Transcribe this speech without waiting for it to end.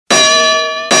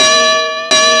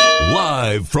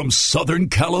Live from Southern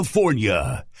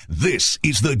California, this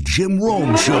is the Jim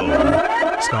Rome Show.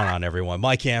 What's going on, everyone?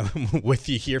 Mike Ham with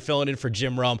you here, filling in for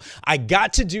Jim Rome. I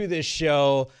got to do this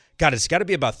show, it's got to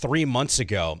be about 3 months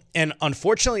ago. And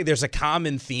unfortunately, there's a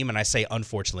common theme, and I say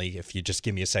unfortunately, if you just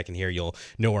give me a second here, you'll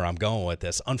know where I'm going with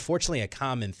this. Unfortunately, a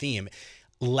common theme.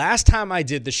 Last time I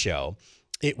did the show,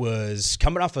 it was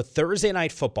coming off a Thursday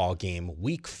night football game,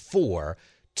 week 4.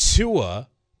 Tua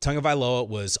Tagovailoa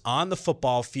was on the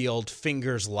football field,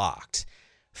 fingers locked.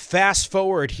 Fast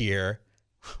forward here,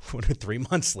 3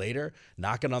 months later,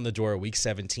 knocking on the door of week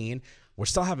 17, we're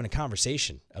still having a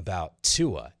conversation about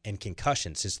Tua and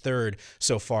concussions, his third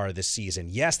so far this season.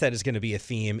 Yes, that is going to be a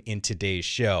theme in today's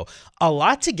show. A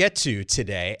lot to get to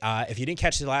today. If you didn't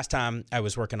catch the last time I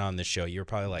was working on this show, you were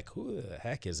probably like, who the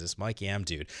heck is this Mike Yam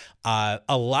dude? A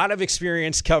lot of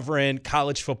experience covering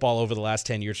college football over the last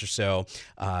 10 years or so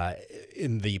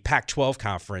in the Pac-12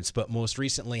 conference, but most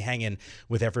recently hanging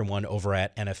with everyone over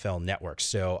at NFL Network.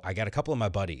 So I got a couple of my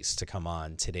buddies to come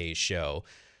on today's show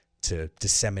to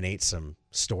disseminate some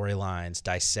storylines,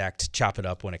 dissect, chop it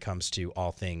up when it comes to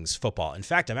all things football. In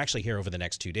fact, I'm actually here over the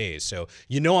next 2 days, so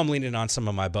I'm leaning on some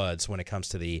of my buds when it comes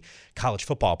to the college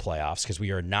football playoffs, because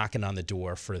we are knocking on the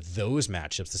door for those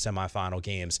matchups, the semifinal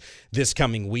games this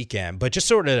coming weekend. But just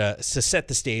sort of to set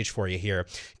the stage for you here,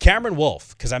 Cameron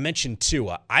Wolfe, because I mentioned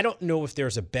Tua, I don't know if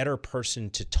there's a better person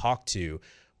to talk to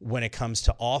when it comes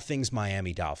to all things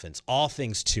Miami Dolphins, all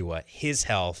things Tua, his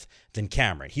health, than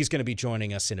Cameron. He's going to be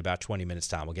joining us in about 20 minutes'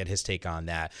 time. We'll get his take on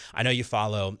that. I know you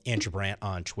follow Andrew Brandt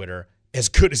on Twitter, as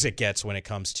good as it gets when it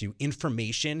comes to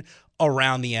information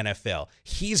around the NFL.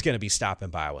 He's going to be stopping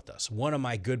by with us. One of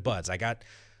my good buds. I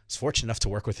was fortunate enough to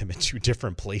work with him in 2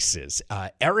 different places.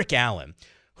 Eric Allen,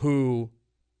 who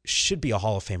should be a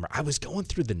Hall of Famer. I was going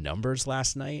through the numbers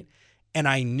last night, and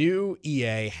I knew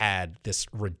EA had this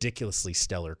ridiculously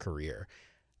stellar career.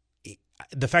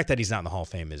 The fact that he's not in the Hall of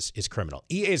Fame is criminal.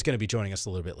 EA is going to be joining us a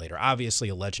little bit later. Obviously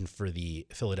a legend for the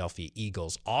Philadelphia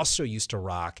Eagles. Also used to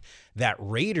rock that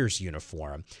Raiders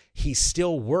uniform. He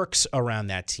still works around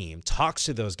that team, talks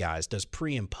to those guys, does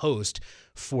pre and post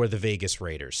for the Vegas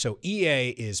Raiders. So EA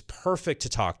is perfect to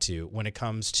talk to when it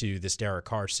comes to this Derek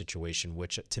Carr situation,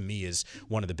 which to me is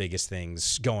one of the biggest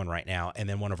things going right now. And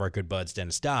then one of our good buds,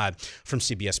 Dennis Dodd from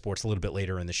CBS Sports, a little bit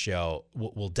later in the show,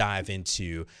 we'll dive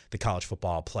into the college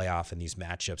football playoff and these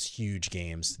matchups, huge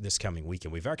games this coming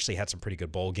weekend. We've actually had some pretty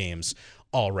good bowl games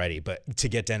already, but to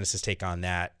get Dennis's take on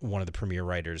that, one of the premier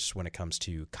writers when it comes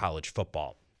to college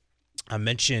football. I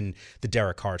mentioned the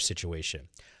Derek Carr situation.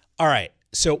 All right.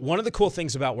 So one of the cool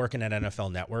things about working at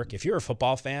NFL Network, if you're a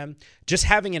football fan, just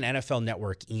having an NFL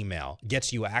Network email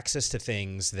gets you access to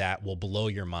things that will blow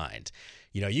your mind.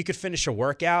 You could finish a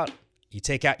workout, you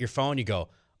take out your phone, you go,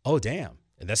 oh, damn.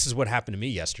 And this is what happened to me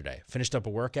yesterday. Finished up a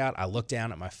workout, I look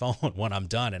down at my phone when I'm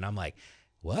done, and I'm like,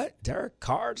 what? Derek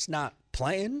Carr's not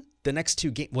playing the next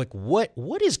 2 games? Like,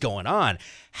 what is going on?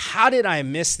 How did I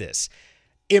miss this?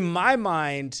 In my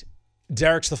mind,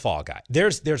 Derek's the fall guy.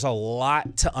 There's a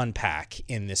lot to unpack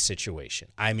in this situation.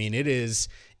 I mean, it's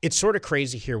sort of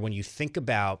crazy here when you think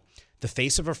about the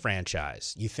face of a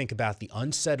franchise. You think about the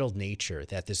unsettled nature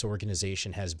that this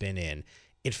organization has been in.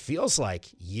 It feels like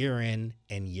year in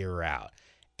and year out.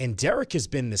 And Derek has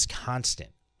been this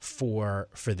constant for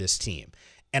this team.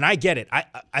 And I get it.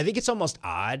 I think it's almost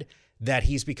odd that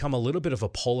he's become a little bit of a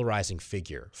polarizing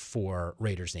figure for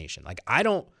Raiders Nation. Like, I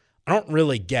don't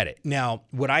really get it. Now,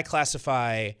 would I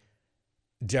classify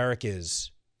Derek as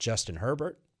Justin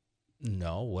Herbert?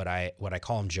 No. Would I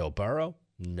call him Joe Burrow?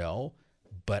 No.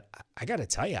 But I got to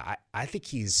tell you, I think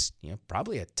he's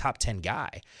probably a top 10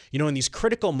 guy. In these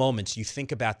critical moments, you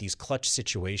think about these clutch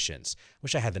situations.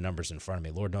 Wish I had the numbers in front of me.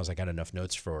 Lord knows I got enough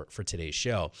notes for today's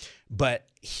show. But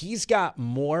he's got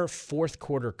more fourth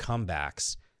quarter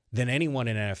comebacks than anyone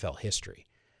in NFL history.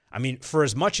 I mean, for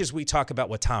as much as we talk about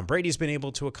what Tom Brady's been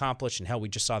able to accomplish, and hell, we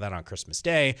just saw that on Christmas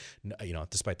Day,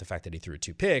 despite the fact that he threw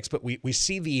 2 picks, but we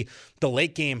see the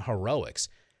late game heroics.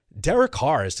 Derek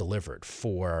Carr has delivered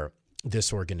for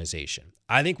this organization.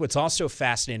 I think what's also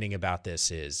fascinating about this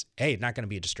is, hey, it's not going to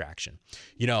be a distraction.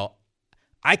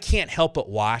 I can't help but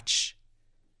watch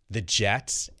the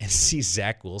Jets and see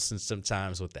Zach Wilson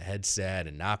sometimes with the headset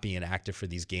and not being active for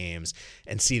these games,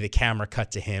 and see the camera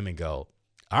cut to him and go,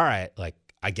 all right, like,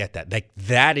 I get that. Like,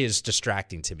 that is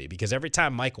distracting to me, because every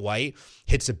time Mike White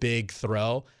hits a big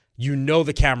throw,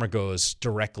 the camera goes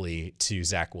directly to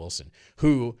Zach Wilson,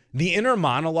 who the inner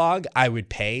monologue I would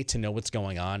pay to know what's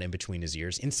going on in between his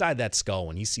ears, inside that skull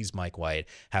when he sees Mike White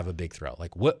have a big throw.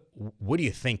 Like, what do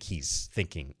you think he's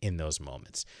thinking in those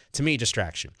moments? To me,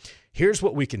 distraction. Here's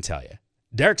what we can tell you.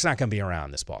 Derek's not going to be around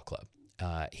this ball club.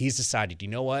 he's decided, you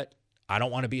know what? I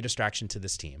don't want to be a distraction to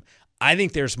this team. I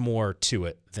think there's more to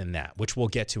it than that, which we'll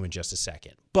get to in just a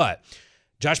second. But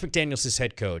Josh McDaniels, his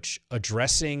head coach,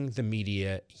 addressing the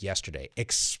media yesterday,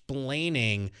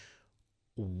 explaining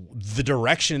the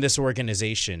direction this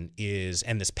organization is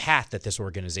and this path that this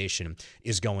organization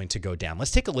is going to go down.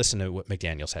 Let's take a listen to what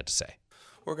McDaniels had to say.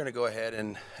 We're going to go ahead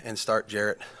and start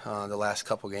Jarrett the last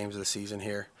couple games of the season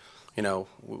here. You know,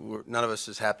 none of us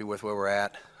is happy with where we're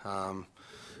at,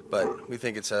 but we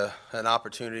think it's an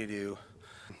opportunity to,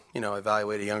 you know,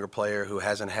 evaluate a younger player who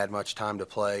hasn't had much time to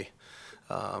play.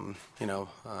 Talking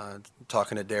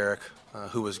to Derek,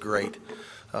 who was great.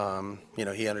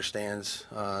 He understands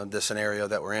the scenario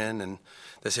that we're in and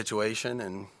the situation,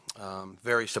 and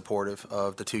very supportive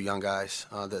of the two young guys.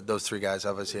 Those three guys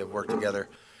obviously have worked together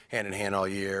hand in hand all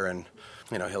year, and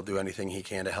he'll do anything he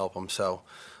can to help them. So,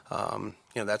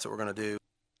 that's what we're going to do.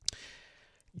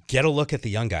 Get a look at the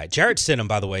young guy. Jarrett Stidham,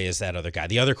 by the way, is that other guy.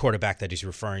 The other quarterback that he's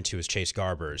referring to is Chase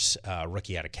Garbers,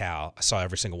 rookie out of Cal. I saw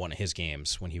every single one of his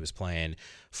games when he was playing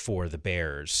for the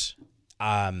Bears.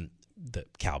 The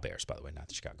Cal Bears, by the way, not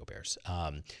the Chicago Bears.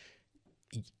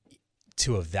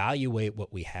 To evaluate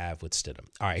what we have with Stidham.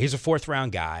 All right, he's a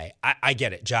fourth-round guy. I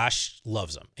get it. Josh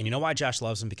loves him. And you know why Josh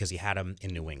loves him? Because he had him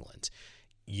in New England.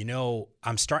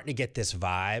 I'm starting to get this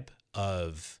vibe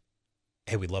of,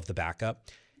 hey, we love the backup.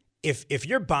 If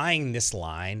you're buying this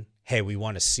line, hey, we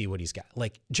want to see what he's got.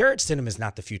 Like, Jarrett Stidham is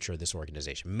not the future of this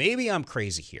organization. Maybe I'm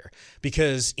crazy here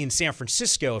because in San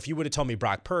Francisco, if you would have told me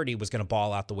Brock Purdy was going to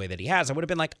ball out the way that he has, I would have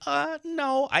been like,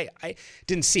 no, I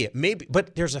didn't see it. Maybe,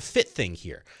 but there's a fit thing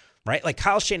here, right? Like,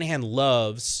 Kyle Shanahan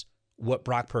loves what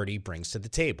Brock Purdy brings to the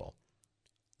table.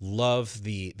 Love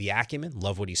the acumen,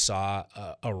 love what he saw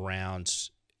around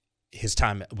his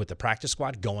time with the practice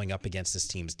squad going up against this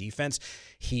team's defense.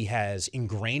 He has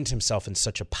ingrained himself in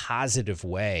such a positive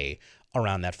way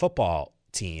around that football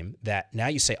team that now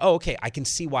you say, oh, okay, I can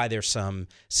see why there's some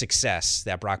success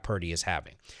that Brock Purdy is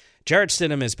having. Jarrett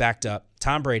Stidham has backed up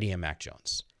Tom Brady and Mac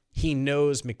Jones. He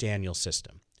knows McDaniel's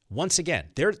system. Once again,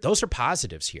 those are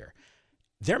positives here.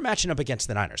 They're matching up against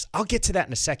the Niners. I'll get to that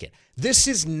in a second. This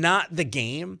is not the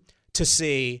game to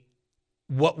say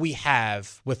what we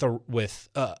have with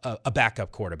a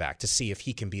backup quarterback to see if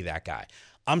he can be that guy.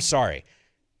 I'm sorry.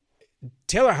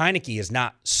 Taylor Heinicke is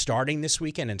not starting this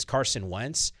weekend, and it's Carson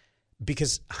Wentz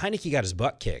because Heinicke got his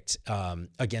butt kicked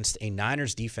against a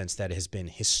Niners defense that has been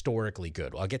historically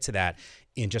good. Well, I'll get to that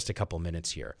in just a couple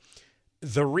minutes here.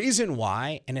 The reason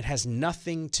why, and it has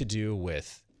nothing to do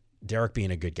with Derek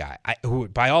being a good guy, who,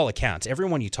 by all accounts,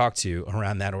 everyone you talk to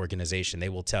around that organization, they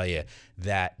will tell you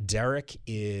that Derek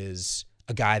is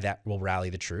a guy that will rally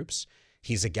the troops.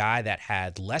 He's a guy that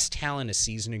had less talent a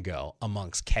season ago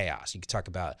amongst chaos. You could talk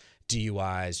about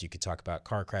DUIs, you could talk about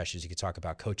car crashes, you could talk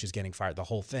about coaches getting fired, the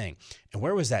whole thing. And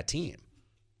where was that team?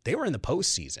 They were in the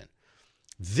postseason.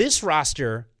 This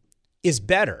roster is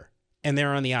better, and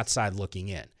they're on the outside looking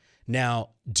in.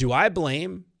 Now, do I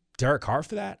blame Derek Carr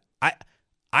for that?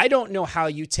 I don't know how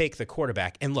you take the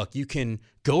quarterback, and look, you can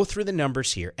go through the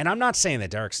numbers here, and I'm not saying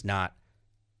that Derek's not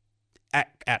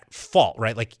at fault,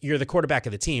 right? Like, you're the quarterback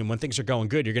of the team. When things are going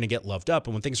good, you're going to get loved up.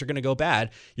 And when things are going to go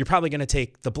bad, you're probably going to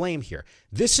take the blame here.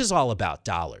 This is all about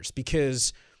dollars,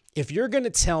 because if you're going to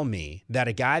tell me that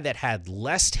a guy that had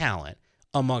less talent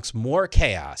amongst more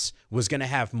chaos was going to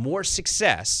have more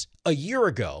success a year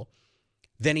ago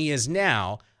than he is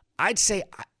now, I'd say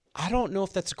I don't know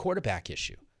if that's a quarterback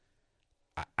issue.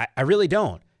 I really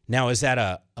don't. Now, is that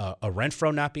a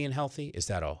Renfro not being healthy? Is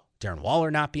that a Darren Waller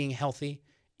not being healthy?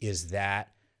 Is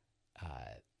that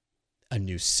a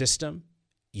new system?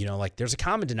 There's a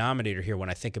common denominator here when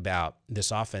I think about this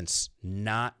offense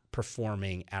not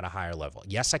performing at a higher level.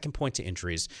 Yes, I can point to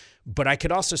injuries, but I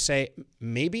could also say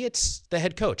maybe it's the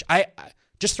head coach. I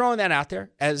just throwing that out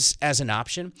there as an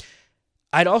option.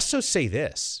 I'd also say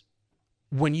this.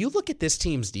 When you look at this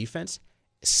team's defense,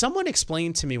 someone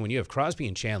explained to me when you have Crosby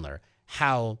and Chandler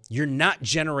how you're not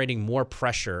generating more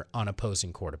pressure on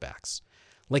opposing quarterbacks.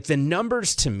 Like, the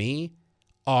numbers to me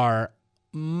are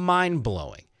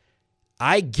mind-blowing.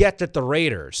 I get that the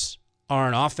Raiders are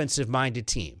an offensive-minded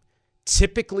team.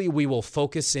 Typically, we will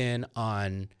focus in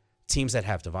on teams that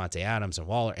have Devontae Adams and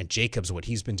Waller and Jacobs, what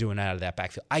he's been doing out of that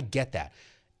backfield. I get that.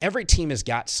 Every team has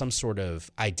got some sort of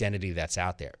identity that's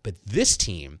out there. But this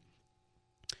team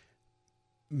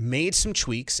made some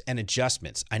tweaks and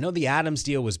adjustments. I know the Adams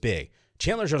deal was big.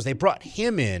 Chandler Jones, they brought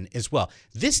him in as well.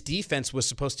 This defense was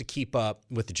supposed to keep up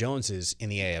with the Joneses in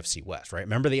the AFC West, right?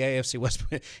 Remember the AFC West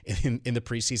in the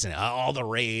preseason? All the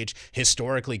rage,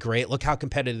 historically great. Look how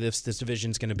competitive this division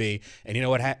is going to be. And you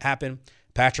know what happened?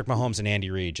 Patrick Mahomes and Andy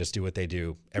Reid just do what they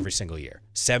do every single year.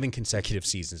 7 consecutive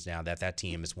seasons now that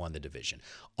team has won the division.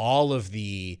 All of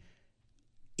the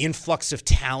influx of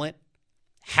talent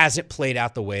hasn't played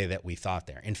out the way that we thought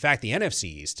there. In fact, the NFC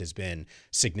East has been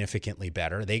significantly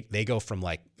better. They go from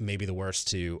like maybe the worst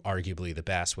to arguably the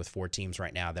best with 4 teams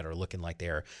right now that are looking like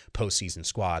they're postseason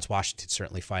squads. Washington's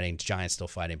certainly fighting, Giants still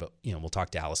fighting, but we'll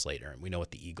talk Dallas later, and we know what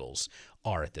the Eagles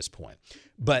are at this point.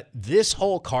 But this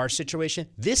whole Carr situation,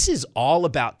 this is all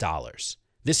about dollars.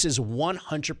 This is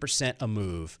 100% a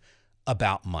move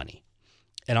about money.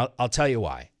 And I'll tell you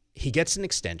why. He gets an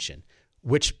extension,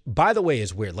 which, by the way,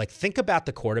 is weird. Like, think about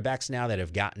the quarterbacks now that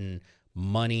have gotten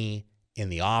money in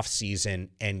the offseason,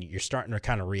 and you're starting to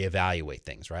kind of reevaluate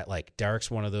things, right? Like,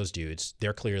 Derek's one of those dudes.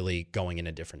 They're clearly going in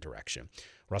a different direction.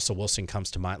 Russell Wilson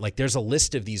comes to mind. Like, there's a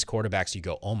list of these quarterbacks you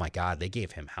go, oh, my God, they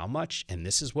gave him how much? And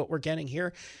this is what we're getting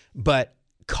here. But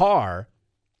Carr,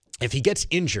 if he gets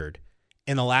injured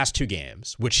in the last 2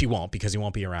 games, which he won't because he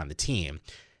won't be around the team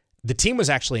was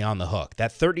actually on the hook.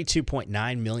 That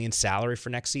 $32.9 million salary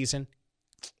for next season,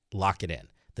 lock it in.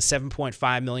 The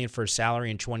 $7.5 million for his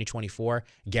salary in 2024,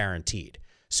 guaranteed.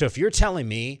 So if you're telling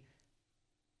me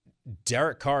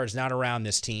Derek Carr is not around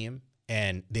this team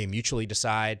and they mutually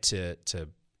decide to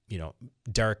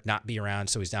Derek not be around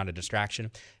so he's not a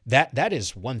distraction, that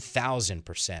is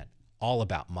 1,000% all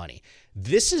about money.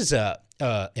 This is an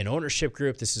ownership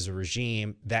group. This is a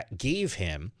regime that gave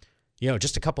him,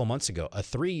 just a couple of months ago, a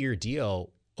 3-year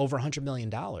deal over $100 million.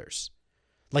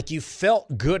 Like, you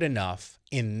felt good enough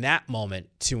in that moment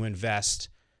to invest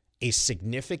a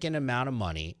significant amount of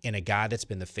money in a guy that's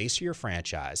been the face of your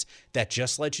franchise, that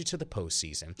just led you to the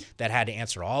postseason, that had to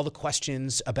answer all the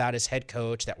questions about his head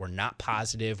coach that were not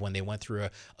positive when they went through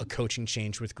a coaching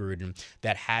change with Gruden,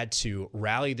 that had to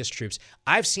rally his troops.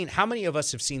 How many of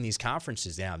us have seen these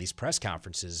conferences now, these press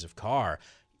conferences of Carr?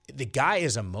 The guy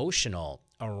is emotional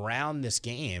around this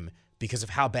game because of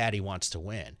how bad he wants to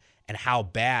win and how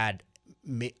bad.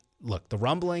 Look, the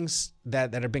rumblings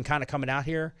that have been kind of coming out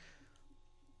here,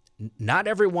 not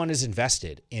everyone is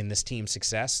invested in this team's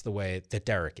success the way that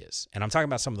Derek is. And I'm talking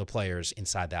about some of the players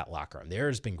inside that locker room. There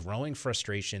has been growing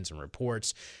frustrations and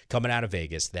reports coming out of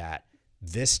Vegas that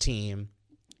this team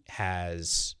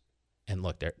has, and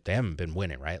look, they haven't been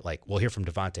winning, right? Like, we'll hear from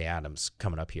Devontae Adams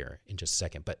coming up here in just a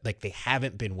second, but like, they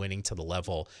haven't been winning to the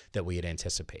level that we had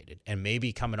anticipated. And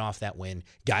maybe coming off that win,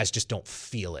 guys just don't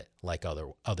feel it like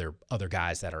other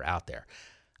guys that are out there.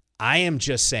 I am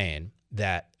just saying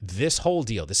that this whole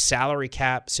deal, the salary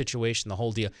cap situation, the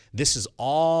whole deal, this is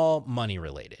all money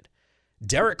related.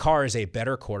 Derek Carr is a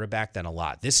better quarterback than a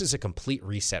lot. This is a complete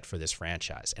reset for this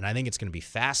franchise. And I think it's going to be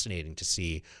fascinating to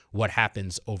see what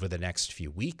happens over the next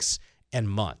few weeks and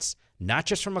months, not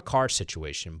just from a Carr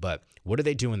situation, but what do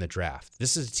they do in the draft?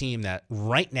 This is a team that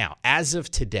right now, as of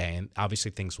today, and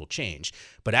obviously things will change,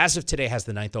 but as of today has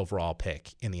the 9th overall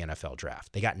pick in the NFL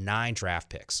draft. They got 9 draft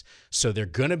picks. So they're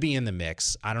going to be in the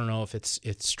mix. I don't know if it's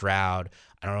Stroud.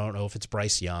 I don't know if it's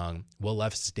Bryce Young. Will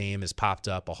Levis's name has popped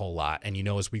up a whole lot. And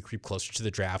as we creep closer to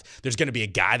the draft, there's going to be a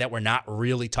guy that we're not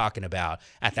really talking about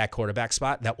at that quarterback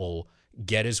spot that will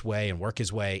get his way and work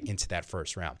his way into that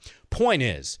first round. Point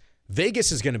is,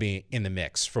 Vegas is going to be in the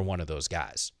mix for one of those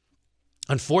guys.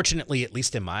 Unfortunately, at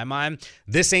least in my mind,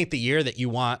 this ain't the year that you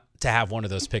want to have one of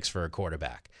those picks for a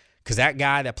quarterback, because that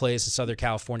guy that plays in Southern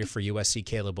California for USC,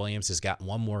 Caleb Williams, has got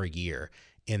one more year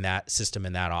in that system,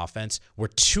 in that offense. We're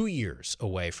 2 years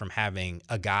away from having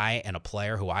a guy and a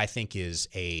player who I think is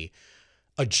a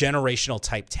generational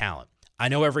type talent. I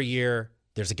know every year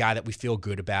there's a guy that we feel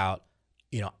good about.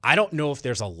 I don't know if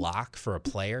there's a lock for a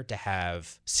player to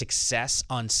have success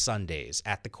on Sundays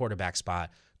at the quarterback spot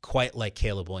quite like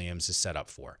Caleb Williams is set up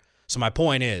for. So my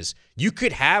point is, you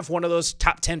could have one of those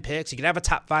top 10 picks. You could have a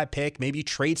top 5 pick. Maybe you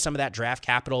trade some of that draft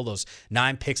capital, those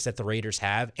 9 picks that the Raiders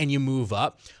have, and you move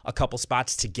up a couple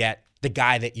spots to get the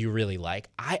guy that you really like.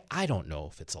 I don't know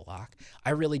if it's a lock. I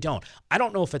really don't. I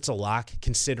don't know if it's a lock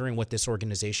considering what this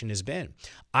organization has been.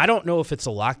 I don't know if it's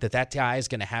a lock that guy is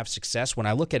going to have success. When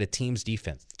I look at a team's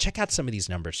defense, check out some of these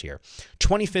numbers here.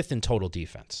 25th in total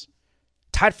defense.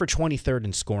 Tied for 23rd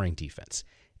in scoring defense.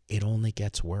 It only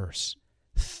gets worse.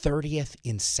 30th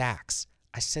in sacks.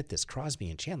 I said this, Crosby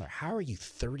and Chandler, how are you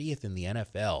 30th in the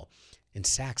NFL in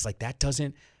sacks? Like, that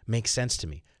doesn't make sense to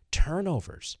me.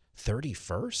 Turnovers,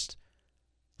 31st?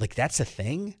 Like, that's a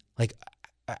thing? Like,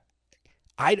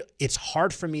 it's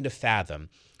hard for me to fathom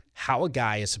how a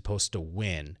guy is supposed to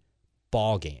win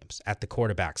ball games at the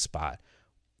quarterback spot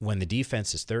when the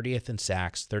defense is 30th in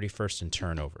sacks, 31st in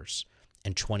turnovers,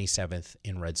 and 27th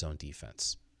in red zone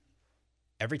defense.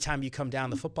 Every time you come down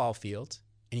the football field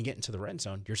and you get into the red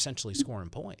zone, you're essentially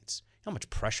scoring points. how much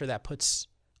pressure that puts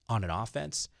on an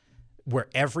offense where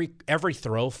every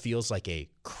throw feels like a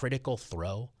critical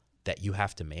throw that you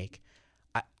have to make.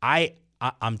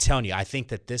 I'm telling you, I think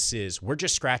that we're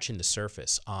just scratching the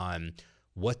surface on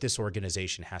what this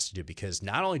organization has to do, because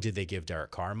not only did they give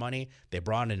Derek Carr money, they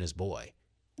brought in his boy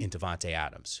in Davante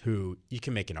Adams, who you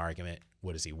can make an argument,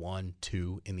 what is he, 1,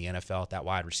 2 in the NFL at that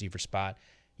wide receiver spot?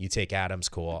 You take Adams,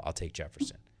 cool, I'll take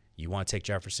Jefferson. You want to take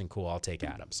Jefferson, cool, I'll take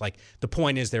Adams. Like, the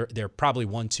point is they're probably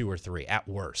 1, 2, or 3 at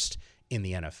worst in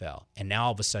the NFL. And now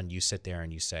all of a sudden you sit there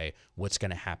and you say, what's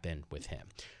going to happen with him?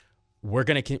 We're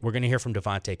gonna hear from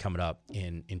Davante coming up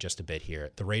in just a bit here.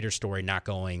 The Raiders story not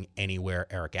going anywhere.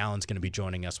 Eric Allen's going to be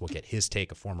joining us. We'll get his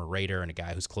take, a former Raider and a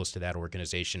guy who's close to that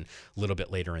organization, a little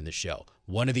bit later in the show.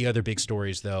 One of the other big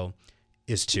stories, though,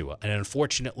 is Tua. And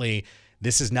unfortunately,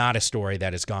 this is not a story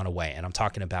that has gone away, and I'm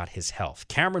talking about his health.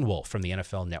 Cameron Wolfe from the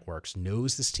NFL Networks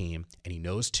knows this team, and he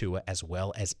knows Tua as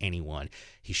well as anyone.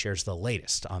 He shares the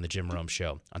latest on the Jim Rome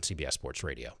Show on CBS Sports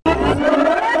Radio.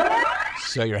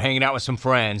 So you're hanging out with some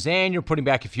friends, and you're putting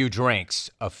back a few drinks.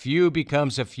 A few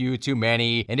becomes a few too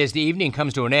many, and as the evening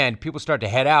comes to an end, people start to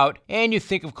head out, and you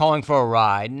think of calling for a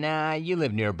ride. Nah, you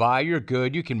live nearby, you're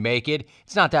good, you can make it.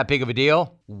 It's not that big of a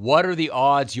deal. What are the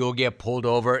odds you'll get pulled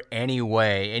over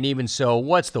anyway? And even so,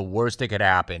 what's the worst that could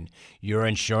happen? Your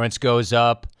insurance goes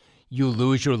up, you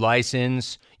lose your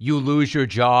license, you lose your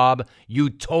job, you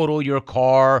total your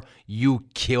car, you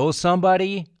kill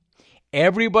somebody?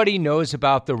 Everybody knows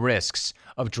about the risks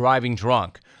of driving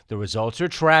drunk. The results are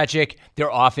tragic.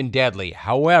 They're often deadly.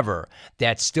 However,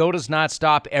 that still does not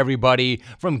stop everybody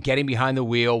from getting behind the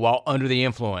wheel while under the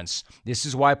influence. This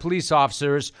is why police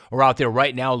officers are out there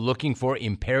right now looking for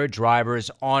impaired drivers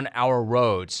on our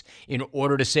roads in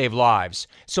order to save lives.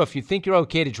 So if you think you're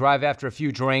okay to drive after a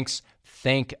few drinks,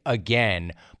 think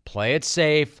again. Play it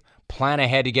safe. Plan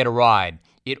ahead to get a ride.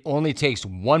 It only takes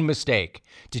one mistake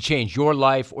to change your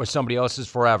life or somebody else's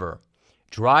forever.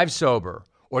 Drive sober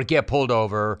or get pulled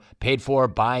over, paid for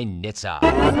by NHTSA.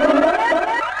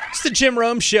 It's the Jim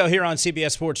Rome Show here on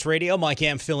CBS Sports Radio. Mike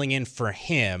Am filling in for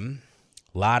him.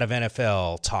 A lot of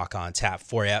NFL talk on tap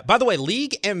for you. By the way,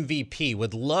 League MVP,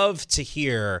 would love to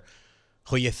hear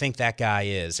who you think that guy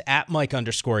is. At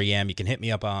Mike_Yam. You can hit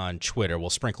me up on Twitter. We'll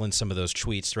sprinkle in some of those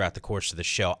tweets throughout the course of the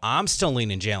show. I'm still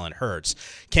leaning Jalen Hurts.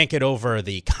 Can't get over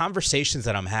the conversations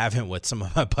that I'm having with some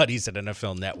of my buddies at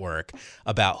NFL Network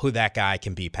about who that guy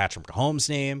can be. Patrick Mahomes'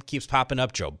 name keeps popping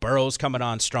up. Joe Burrow's coming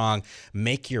on strong.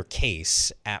 Make your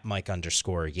case at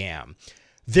Mike_Yam.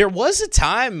 There was a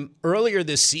time earlier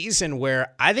this season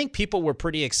where I think people were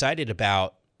pretty excited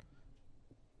about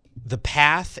the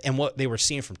path and what they were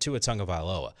seeing from Tua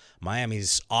Tagovailoa.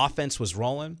 Miami's offense was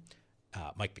rolling.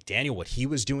 Mike McDaniel, what he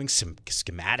was doing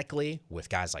schematically with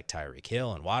guys like Tyreek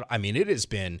Hill and Waddle. I mean, it's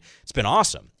been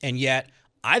awesome. And yet,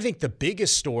 I think the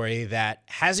biggest story that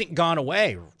hasn't gone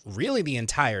away really the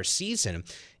entire season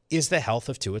is the health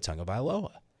of Tua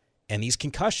Tagovailoa and these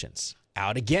concussions.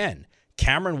 Out again.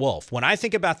 Cameron Wolfe. When I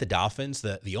think about the Dolphins,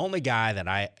 the only guy that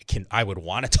I would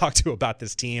want to talk to about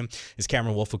this team is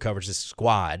Cameron Wolfe, who covers this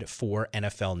squad for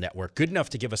NFL Network. Good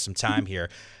enough to give us some time here.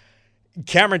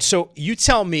 Cameron, so you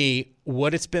tell me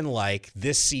what it's been like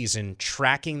this season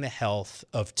tracking the health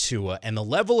of Tua and the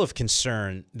level of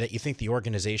concern that you think the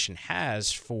organization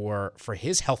has for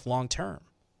his health long term.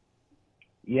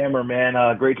 Yammer,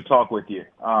 man, great to talk with you.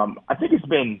 I think it's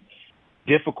been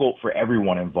difficult for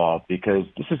everyone involved because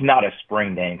this is not a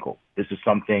sprained ankle. This is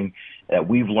something that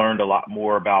we've learned a lot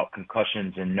more about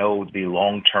concussions and know the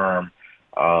long-term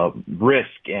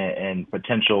risk and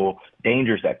potential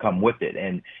dangers that come with it.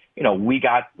 And, you know, we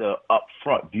got the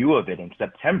upfront view of it in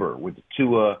September with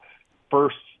Tua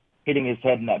first hitting his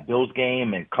head in that Bills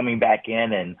game and coming back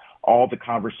in and all the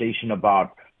conversation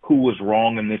about who was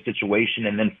wrong in this situation.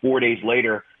 And then 4 days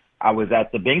later, I was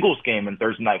at the Bengals game in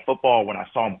Thursday Night Football when I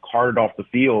saw him carted off the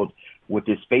field with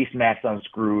his face mask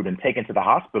unscrewed and taken to the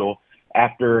hospital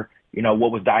after, you know,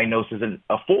 what was diagnosed as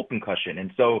a full concussion.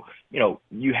 And so, you know,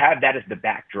 you have that as the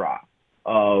backdrop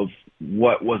of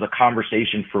what was a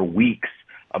conversation for weeks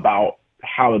about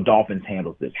how the Dolphins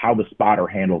handled this, how the spotter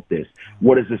handled this.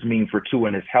 What does this mean for Tua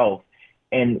and his health?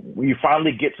 And you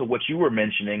finally get to what you were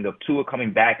mentioning of Tua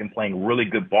coming back and playing really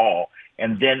good ball,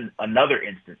 and then another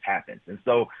instance happens. And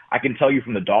so I can tell you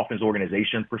from the Dolphins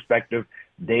organization perspective,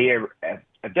 they have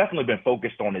definitely been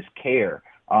focused on his care,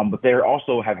 but they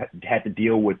also have had to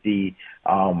deal with the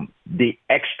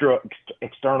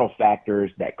external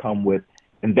factors that come with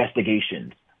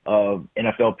investigations of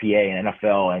NFLPA and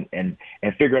NFL and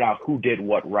figuring out who did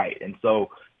what right. And so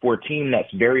for a team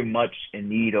that's very much in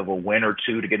need of a win or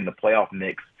two to get in the playoff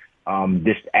mix,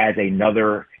 this adds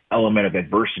another element of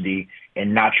adversity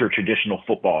and not your traditional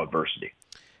football adversity.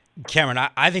 Cameron,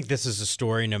 I think this is a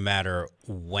story no matter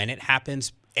when it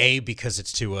happens. A, because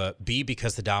it's Tua, B,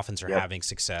 because the Dolphins are having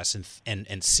success,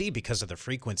 and C, because of the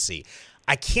frequency.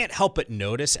 I can't help but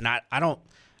notice, and I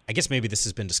guess maybe this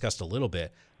has been discussed a little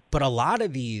bit, but a lot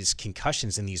of these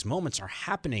concussions in these moments are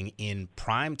happening in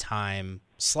prime time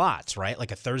slots, right?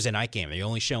 Like a Thursday night game, the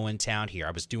only show in town here.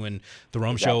 I was doing the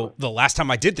Rome show the last time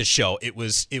I did this show. It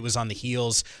was on the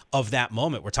heels of that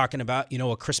moment. We're talking about,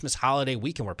 a Christmas holiday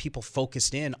weekend where people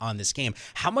focused in on this game.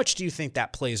 How much do you think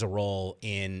that plays a role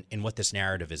in what this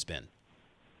narrative has been?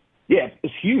 Yeah,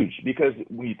 it's huge because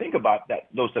when you think about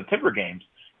those September games,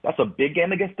 that's a big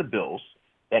game against the Bills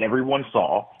that everyone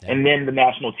saw, and then the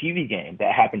national TV game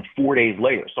that happened 4 days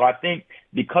later. So I think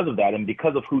because of that and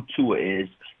because of who Tua is,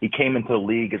 he came into the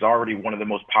league as already one of the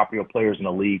most popular players in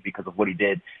the league because of what he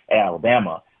did at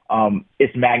Alabama.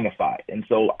 It's magnified. And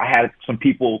so I had some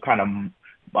people kind of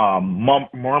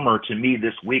murmur to me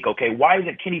this week, okay, why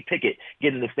isn't Kenny Pickett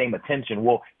getting the same attention?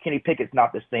 Well, Kenny Pickett's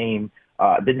not the same,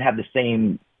 didn't have the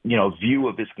same, view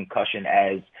of his concussion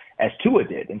as Tua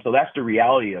did. And so that's the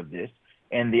reality of this.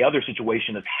 And the other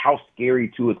situation is how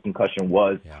scary Tua's concussion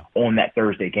was on that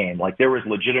Thursday game. Like, there was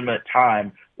legitimate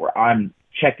time where I'm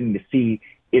checking to see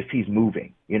if he's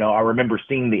moving. I remember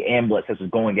seeing the ambulance as it's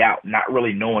going out, not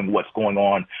really knowing what's going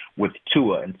on with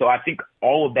Tua. And so I think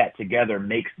all of that together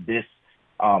makes this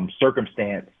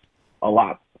circumstance a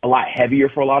lot heavier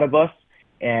for a lot of us.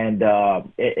 And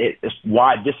it's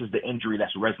why this is the injury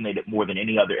that's resonated more than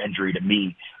any other injury to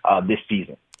me this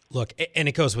season. Look, and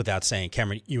it goes without saying,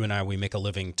 Cameron, you and I, we make a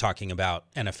living talking about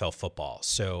NFL football.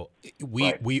 So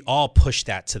we all push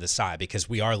that to the side because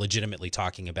we are legitimately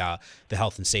talking about the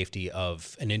health and safety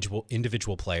of an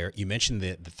individual player. You mentioned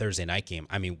the Thursday night game.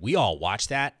 I mean, we all watch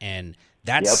that, and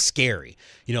that's scary.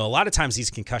 A lot of times these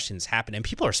concussions happen, and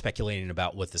people are speculating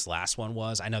about what this last one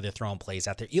was. I know they're throwing plays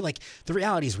out there. The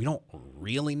reality is we don't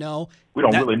really know. We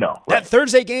don't really know. That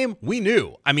Thursday game, we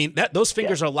knew. I mean, those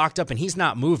fingers are locked up, and he's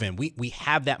not moving. We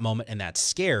have that moment, and that's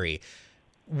scary.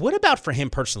 What about for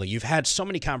him personally? You've had so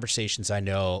many conversations, I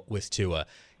know, with Tua.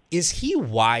 Is he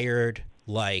wired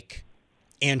like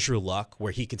Andrew Luck,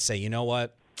 where he could say, you know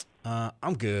what?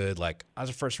 I'm good. Like, I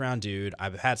was a first-round dude.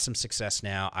 I've had some success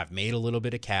now. I've made a little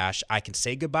bit of cash. I can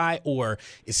say goodbye. Or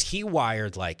is he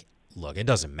wired like, look, it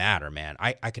doesn't matter, man.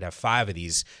 I could have 5 of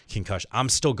these concussions. I'm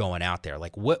still going out there.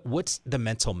 Like, what's the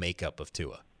mental makeup of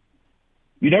Tua?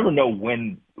 You never know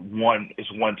when one is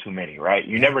one too many, right?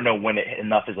 You never know when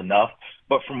enough is enough.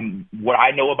 But from what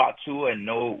I know about Tua and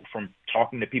know from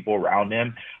talking to people around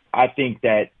him, I think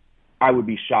that I would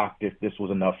be shocked if this was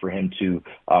enough for him to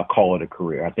call it a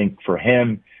career. I think for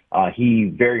him, he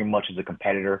very much is a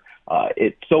competitor.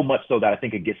 It's so much so that I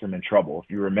think it gets him in trouble.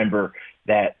 If you remember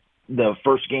that the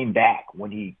first game back,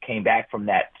 when he came back from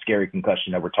that scary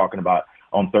concussion that we're talking about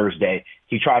on Thursday,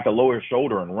 he tried to lower his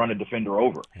shoulder and run a defender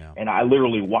over. Yeah. And I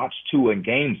literally watched Tua in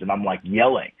games, and I'm like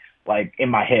yelling, like in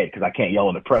my head, because I can't yell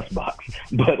in the press box,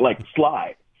 but like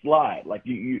slide. Like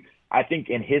I think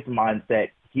in his mindset,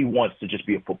 he wants to just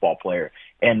be a football player.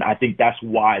 And I think that's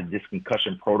why this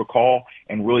concussion protocol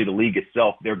and really the league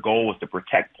itself, their goal is to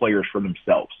protect players from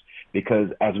themselves. Because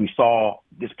as we saw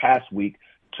this past week,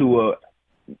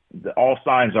 all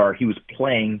signs are he was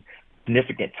playing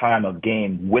significant time of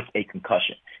game with a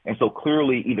concussion. And so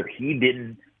clearly either he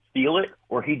didn't feel it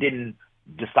or he didn't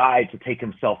decide to take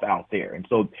himself out there. And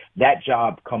so that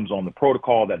job comes on the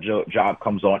protocol, that job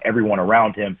comes on everyone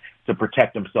around him to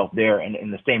protect himself there. And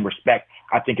in the same respect,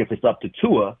 I think if it's up to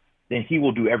Tua, then he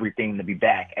will do everything to be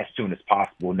back as soon as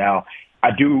possible. Now, I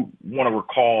do want to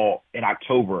recall in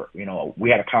October, we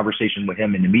had a conversation with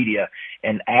him in the media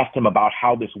and asked him about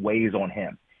how this weighs on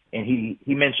him. And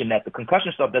he mentioned that the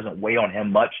concussion stuff doesn't weigh on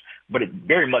him much, but it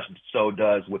very much so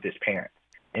does with his parents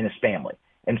and his family.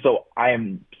 And so I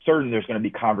am certain there's going to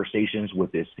be conversations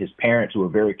with his parents who are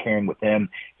very caring with him.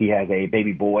 He has a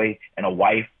baby boy and a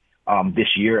wife this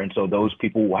year, and so those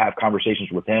people will have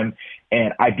conversations with him.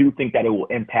 And I do think that it will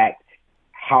impact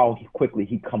how quickly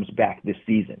he comes back this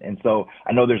season. And so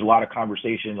I know there's a lot of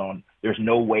conversations on there's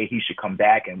no way he should come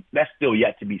back, and that's still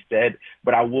yet to be said.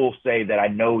 But I will say that I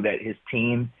know that his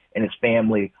team and his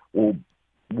family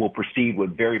will proceed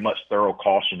with very much thorough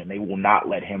caution, and they will not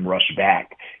let him rush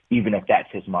back, even if that's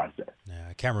his mindset.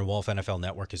 Cameron Wolfe, NFL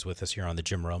Network, is with us here on the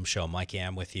Jim Rome Show. Mike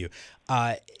Yam with you.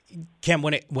 Cam,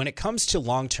 when it comes to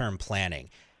long-term planning,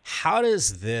 how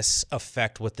does this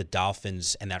affect what the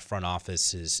Dolphins and that front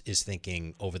office is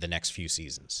thinking over the next few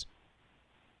seasons?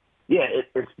 Yeah,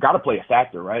 it's got to play a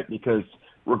factor, right? Because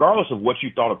regardless of what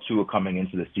you thought of Tua coming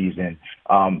into the season,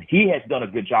 he has done a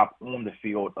good job on the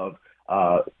field of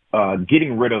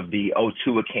getting rid of the,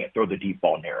 Tua can't throw the deep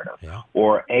ball narrative. Yeah.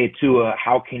 Or, Tua,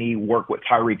 how can he work with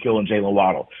Tyreek Hill and Jalen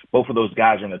Waddle? Both of those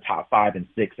guys are in the top 5 and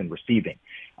 6 in receiving.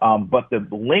 But the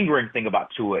lingering thing about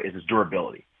Tua is his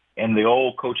durability. And the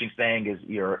old coaching saying is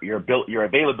your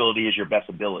availability is your best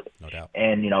ability. No doubt.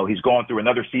 And, he's going through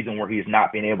another season where he's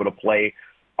not being able to play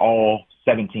all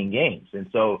 17 games. And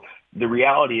so the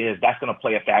reality is that's going to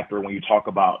play a factor when you talk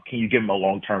about, can you give him a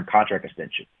long-term contract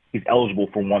extension? He's eligible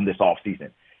for one this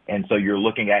offseason. And so you're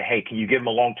looking at, hey, can you give him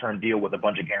a long-term deal with a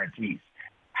bunch of guarantees?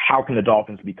 How can the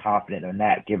Dolphins be confident in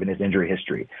that given his injury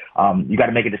history? You got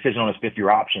to make a decision on his fifth-year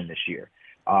option this year.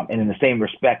 And in the same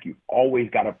respect, you've always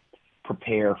got to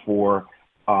prepare for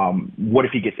what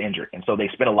if he gets injured. And so they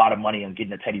spent a lot of money on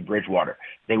getting a Teddy Bridgewater.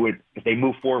 If they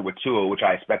move forward with Tua, which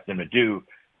I expect them to do,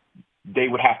 they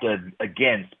would have to,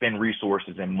 again, spend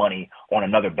resources and money on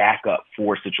another backup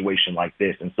for a situation like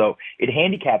this. And so it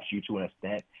handicaps you to an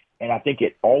extent. And I think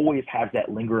it always has that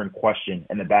lingering question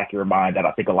in the back of your mind that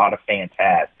I think a lot of fans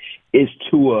have. Is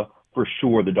Tua for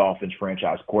sure the Dolphins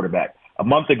franchise quarterback? A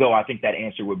month ago, I think that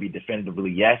answer would be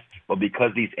definitively yes. But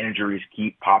because these injuries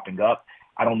keep popping up,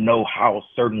 I don't know how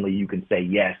certainly you can say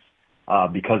yes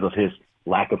because of his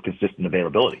lack of consistent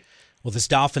availability. Well, this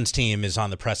Dolphins team is on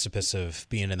the precipice of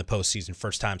being in the postseason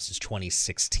first time since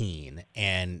 2016.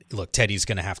 And look, Teddy's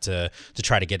going to have to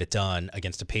try to get it done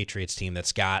against a Patriots team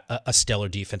that's got a stellar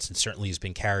defense and certainly has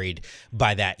been carried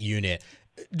by that unit.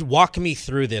 Walk me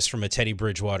through this from a Teddy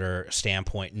Bridgewater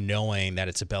standpoint, knowing that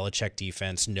it's a Belichick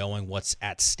defense, knowing what's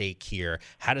at stake here.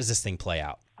 How does this thing play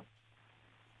out?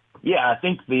 Yeah, I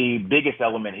think the biggest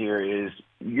element here is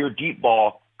your deep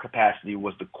ball capacity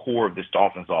was the core of this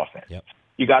Dolphins offense. Yep.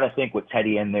 You got to think with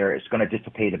Teddy in there, it's going to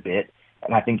dissipate a bit.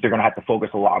 And I think they're going to have to focus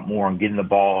a lot more on getting the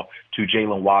ball to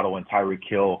Jalen Waddle and Tyreek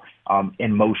Hill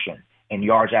in motion and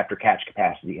yards after catch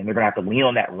capacity. And they're going to have to lean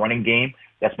on that running game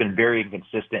that's been very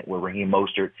inconsistent with Raheem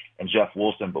Mostert and Jeff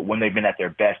Wilson. But when they've been at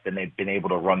their best, then they've been able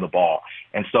to run the ball.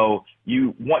 And so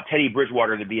you want Teddy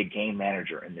Bridgewater to be a game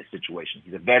manager in this situation.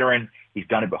 He's a veteran. He's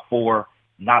done it before.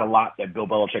 Not a lot that Bill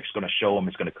Belichick's going to show him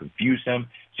is going to confuse him.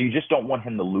 So you just don't want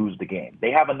him to lose the game. They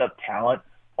have enough talent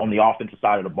on the offensive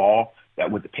side of the ball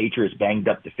that with the Patriots banged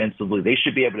up defensively, they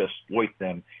should be able to exploit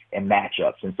them in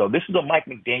matchups. And so this is a Mike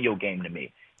McDaniel game to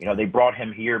me. They brought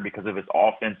him here because of his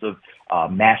offensive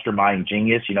mastermind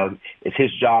genius. It's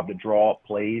his job to draw up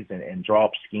plays and draw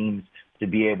up schemes to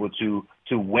be able to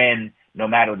win no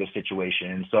matter the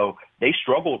situation. And so they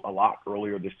struggled a lot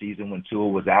earlier this season when Tua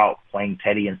was out playing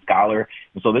Teddy and Skyler.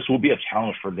 And so this will be a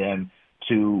challenge for them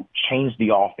to change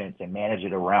the offense and manage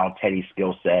it around Teddy's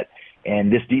skill set.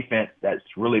 And this defense that's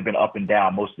really been up and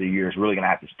down most of the year is really going to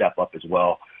have to step up as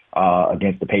well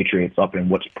against the Patriots up in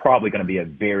what's probably going to be a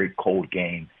very cold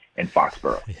game in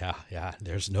Foxborough. Yeah.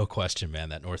 There's no question, man.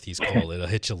 That Northeast cold, it'll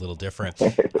hit you a little different.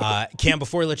 Cam,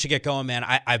 before we let you get going, man,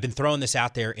 I've been throwing this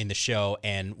out there in the show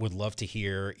and would love to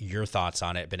hear your thoughts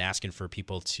on it. Been asking for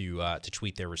people to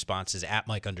tweet their responses at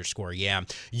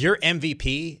Mike_Yam. Your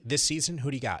MVP this season,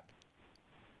 who do you got?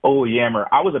 Oh, Yammer.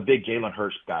 I was a big Jalen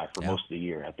Hurts guy for most of the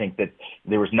year. I think that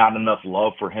there was not enough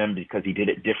love for him because he did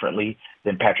it differently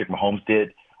than Patrick Mahomes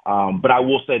did. But I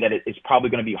will say that it's probably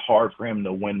going to be hard for him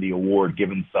to win the award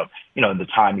given some, the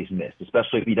time he's missed,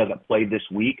 especially if he doesn't play this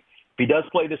week. If he does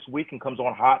play this week and comes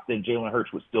on hot, then Jalen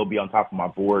Hurts would still be on top of my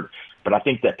board. But I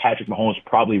think that Patrick Mahomes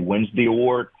probably wins the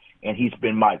award, and he's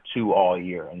been my 2 all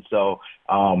year. And so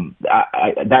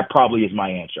that probably is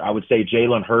my answer. I would say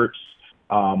Jalen Hurts.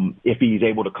 If he's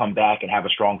able to come back and have a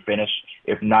strong finish.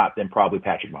 If not, then probably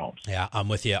Patrick Mahomes. Yeah, I'm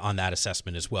with you on that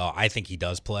assessment as well. I think he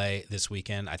does play this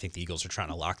weekend. I think the Eagles are trying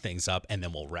to lock things up, and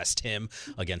then we'll rest him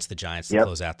against the Giants to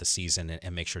close out the season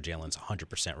and make sure Jalen's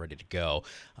 100% ready to go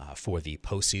for the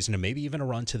postseason and maybe even a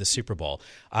run to the Super Bowl.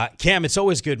 Cam, it's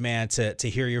always good, man, to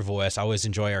hear your voice. I always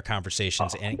enjoy our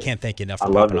conversations, and can't thank you enough for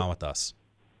popping on with us.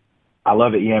 I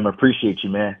love it, Yam. I appreciate you,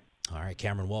 man. All right,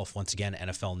 Cameron Wolfe, once again,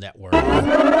 NFL Network.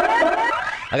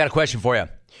 I got a question for you.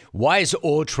 Why is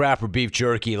Old Trapper beef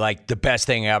jerky like the best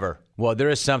thing ever? Well, there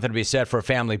is something to be said for a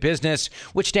family business,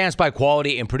 which stands by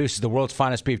quality and produces the world's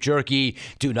finest beef jerky.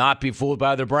 Do not be fooled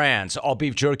by other brands. All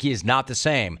beef jerky is not the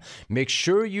same. Make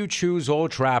sure you choose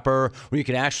Old Trapper, where you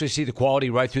can actually see the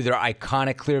quality right through their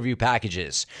iconic Clearview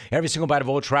packages. Every single bite of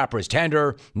Old Trapper is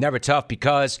tender, never tough,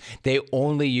 because they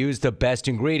only use the best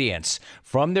ingredients.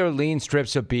 From their lean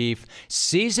strips of beef,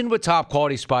 seasoned with top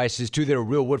quality spices, to their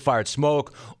real wood-fired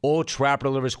smoke, Old Trapper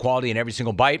delivers quality in every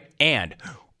single bite. And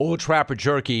Old Trapper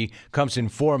jerky comes in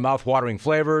 4 mouth-watering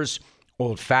flavors: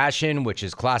 Old Fashioned, which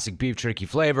is classic beef jerky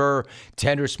flavor;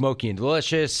 tender, smoky, and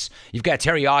delicious. You've got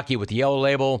teriyaki with the yellow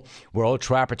label, where Old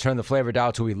Trapper turned the flavor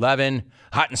dial to 11;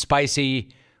 hot and spicy,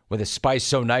 with a spice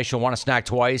so nice you'll want to snack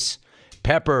twice.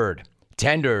 Peppered,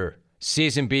 tender,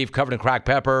 seasoned beef covered in cracked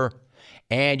pepper.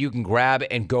 And you can grab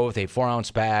and go with a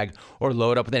 4-ounce bag or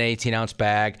load up with an 18-ounce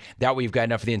bag. That way you've got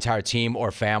enough for the entire team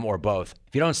or fam or both.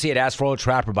 If you don't see it, ask for Old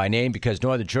Trapper by name because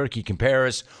no other jerky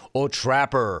compares. Old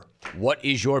Trapper, what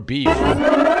is your beef?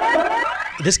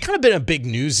 This kind of been a big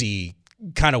newsy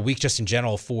kind of week just in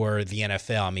general for the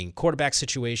NFL. I mean, quarterback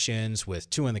situations with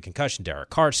Tua in the concussion,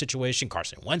 Derek Carr situation,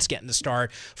 Carson Wentz getting the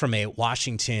start from a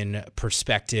Washington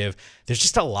perspective. There's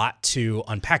just a lot to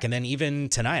unpack. And then even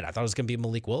tonight, I thought it was going to be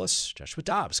Malik Willis, Joshua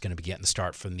Dobbs going to be getting the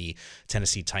start from the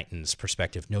Tennessee Titans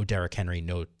perspective. No Derrick Henry,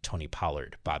 no Tony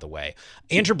Pollard, by the way.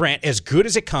 Andrew Brandt, as good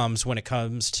as it comes when it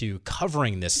comes to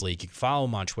covering this league, you can follow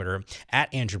him on Twitter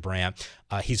at Andrew Brandt.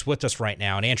 He's with us right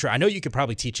now. And Andrew, I know you could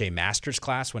probably teach a master's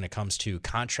class when it comes to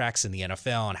contracts in the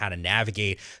NFL and how to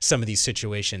navigate some of these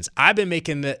situations. I've been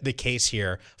making the case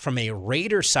here from a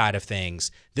Raider side of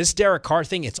things. This Derek Carr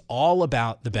thing, it's all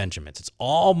about the Benjamins. It's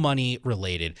all money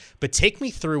related. But take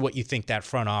me through what you think that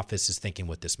front office is thinking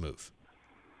with this move.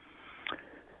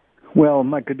 Well,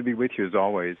 Mike, good to be with you as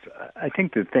always. I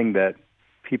think the thing that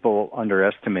people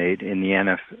underestimate in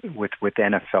the with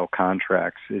NFL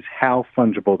contracts is how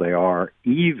fungible they are,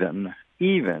 even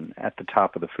at the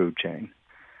top of the food chain.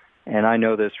 And I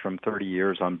know this from 30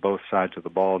 years on both sides of the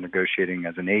ball, negotiating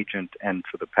as an agent and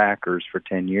for the Packers for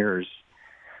 10 years.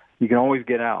 You can always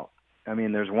get out. I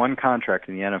mean, there's one contract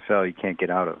in the NFL you can't get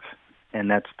out of,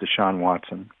 and that's Deshaun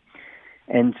Watson.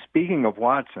 And speaking of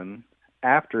Watson,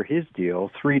 after his deal,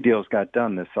 3 deals got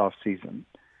done this offseason.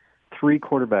 3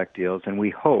 quarterback deals, and we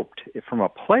hoped, from a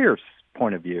player's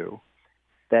point of view,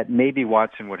 that maybe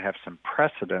Watson would have some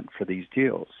precedent for these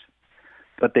deals.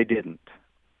 But they didn't.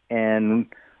 And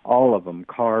all of them,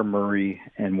 Carr, Murray,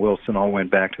 and Wilson, all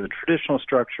went back to the traditional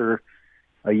structure,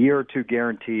 a year or 2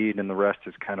 guaranteed, and the rest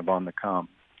is kind of on the come.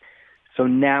 So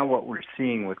now what we're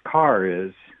seeing with Carr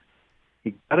is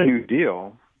he got a new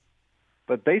deal,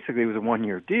 but basically it was a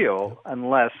 1-year deal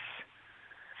unless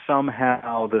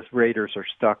somehow the Raiders are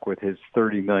stuck with his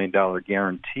 $30 million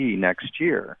guarantee next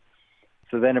year.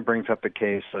 So then it brings up the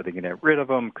case, are they going to get rid of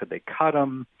him? Could they cut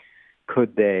him?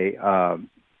 Could they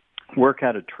work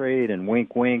out a trade and wink,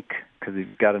 because he's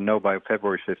got to know by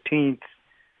February 15th,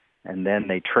 and then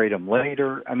they trade him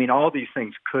later? I mean, all these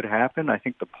things could happen. I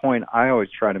think the point I always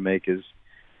try to make is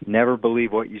never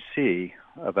believe what you see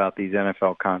about these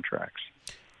NFL contracts.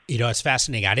 You know, it's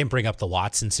fascinating. I didn't bring up the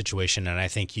Watson situation, and I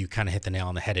think you kind of hit the nail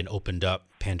on the head and opened up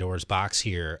Pandora's box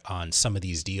here on some of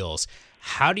these deals.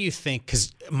 How do you think,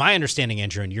 because my understanding,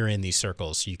 Andrew, and you're in these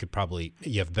circles, so you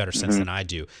have a better sense than I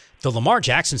do. The Lamar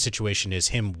Jackson situation is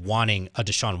him wanting a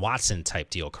Deshaun Watson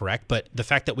type deal, correct? But the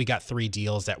fact that we got 3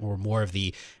 deals that were more of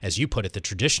the, as you put it, the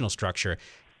traditional structure,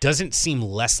 doesn't seem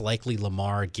less likely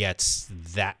Lamar gets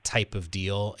that type of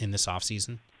deal in this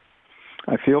offseason?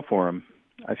 I feel for him.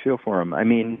 I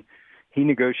mean, he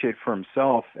negotiated for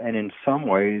himself, and in some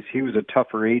ways, he was a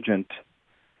tougher agent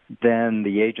than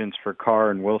the agents for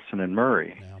Carr and Wilson and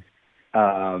Murray.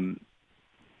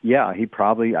 Yeah. He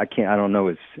probably, I don't know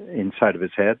his inside of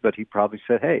his head, but he probably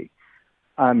said, hey,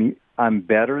 I'm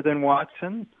better than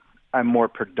Watson. I'm more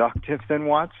productive than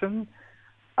Watson.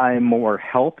 I'm more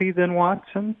healthy than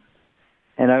Watson.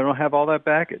 And I don't have all that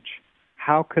baggage.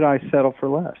 How could I settle for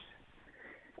less?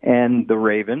 And the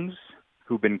Ravens,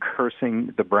 who've been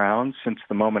cursing the Browns since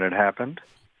the moment it happened,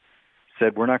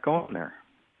 said, we're not going there.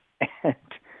 And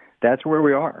that's where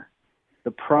we are.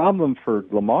 The problem for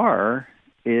Lamar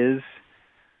is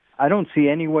I don't see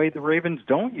any way the Ravens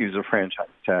don't use a franchise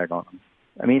tag on him.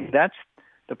 I mean, that's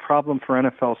the problem for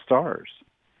NFL stars.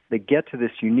 They get to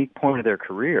this unique point of their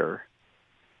career,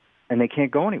 and they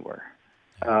can't go anywhere.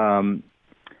 Yeah,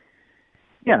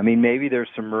 I mean, maybe there's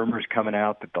some rumors coming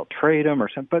out that they'll trade him or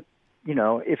something, but you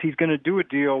know, if he's going to do a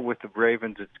deal with the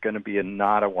Ravens, it's going to be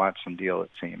not a Watson deal,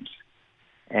 it seems.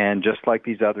 And just like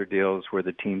these other deals where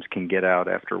the teams can get out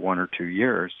after 1 or 2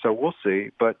 years. So we'll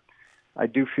see, but I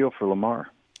do feel for Lamar.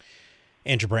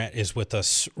 Andrew Brandt is with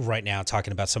us right now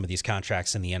talking about some of these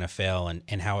contracts in the NFL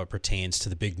and how it pertains to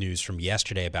the big news from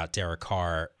yesterday about Derek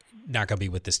Carr not going to be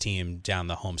with this team down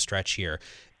the home stretch here.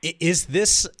 Is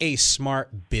this a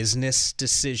smart business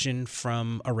decision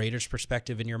from a Raiders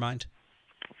perspective in your mind?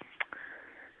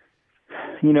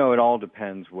 You know, it all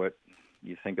depends what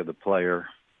you think of the player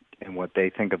and what they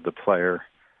think of the player.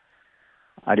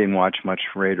 I didn't watch much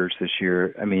Raiders this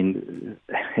year. I mean,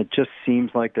 it just seems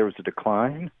like there was a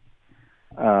decline.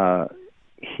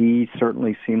 He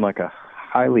certainly seemed like a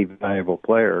highly valuable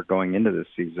player going into this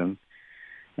season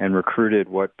and recruited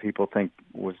what people think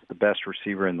was the best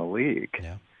receiver in the league.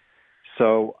 Yeah.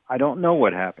 So I don't know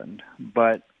what happened,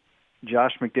 but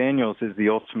Josh McDaniels is the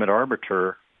ultimate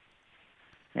arbiter,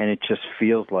 and it just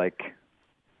feels like,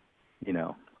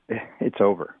 it's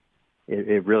over.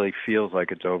 It really feels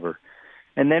like it's over.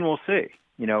 And then we'll see.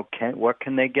 What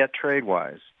can they get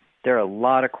trade-wise? There are a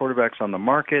lot of quarterbacks on the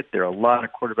market. There are a lot of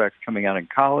quarterbacks coming out in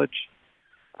college.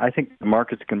 I think the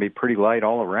market's going to be pretty light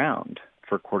all around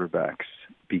for quarterbacks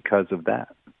because of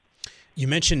that. You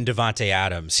mentioned Davante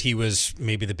Adams. He was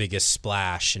maybe the biggest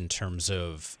splash in terms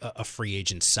of a free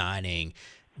agent signing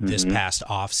this past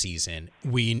offseason.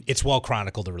 It's well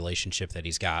chronicled, the relationship that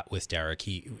he's got with Derek.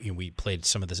 We played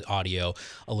some of this audio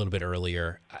a little bit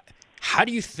earlier. How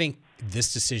do you think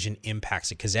this decision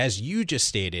impacts it? Because as you just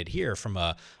stated here, from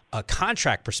a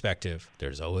contract perspective,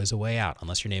 there's always a way out,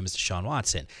 unless your name is Deshaun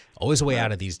Watson. Always a way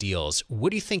out of these deals. What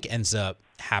do you think ends up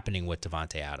happening with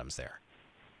Davante Adams there?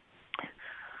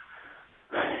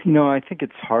 I think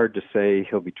it's hard to say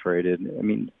he'll be traded. I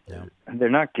mean, They're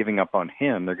not giving up on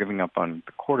him. They're giving up on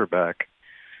the quarterback.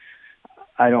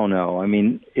 I don't know. I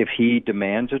mean, if he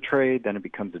demands a trade, then it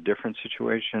becomes a different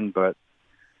situation. But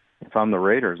if I'm the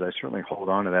Raiders, I certainly hold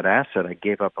on to that asset. I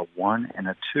gave up a 1 and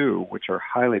a 2, which are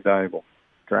highly valuable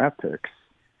draft picks.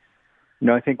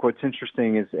 I think what's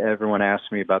interesting is everyone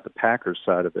asked me about the Packers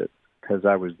side of it because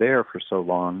I was there for so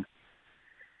long.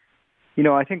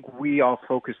 I think we all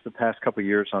focused the past couple of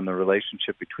years on the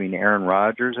relationship between Aaron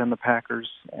Rodgers and the Packers,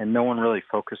 and no one really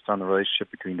focused on the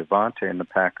relationship between Davante and the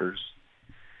Packers,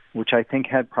 which I think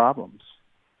had problems.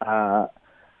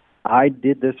 I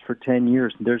did this for 10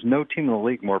 years. There's no team in the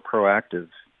league more proactive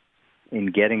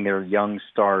in getting their young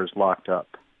stars locked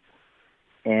up.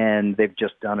 And they've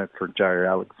just done it for Jair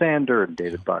Alexander and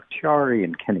David Bakhtiari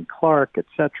and Kenny Clark,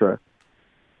 etc.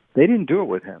 They didn't do it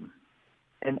with him.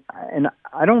 And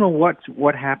I don't know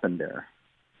what happened there,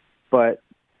 but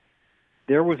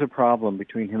there was a problem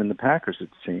between him and the Packers, it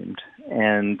seemed,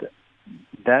 and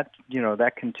that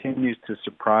continues to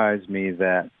surprise me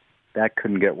that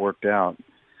couldn't get worked out,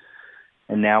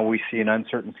 and now we see an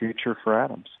uncertain future for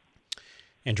Adams.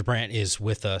 Andrew Brandt is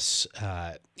with us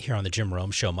here on the Jim Rome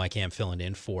Show. Mike Am filling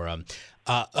in for him.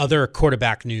 Other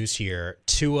quarterback news here,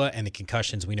 Tua and the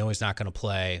concussions. We know he's not going to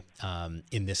play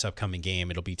in this upcoming game.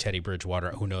 It'll be Teddy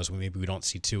Bridgewater. Who knows? Maybe we don't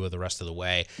see Tua the rest of the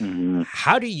way. Mm-hmm.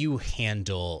 How do you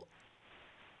handle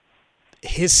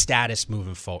his status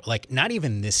moving forward? Like, not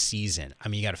even this season. I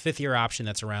mean, you got a fifth-year option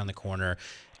that's around the corner.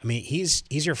 I mean, he's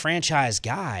your franchise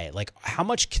guy. Like,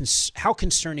 how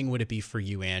concerning would it be for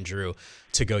you, Andrew,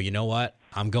 to go, you know what?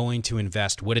 I'm going to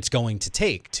invest what it's going to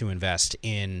take to invest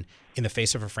in the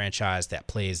face of a franchise that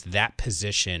plays that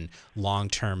position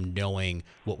long-term, knowing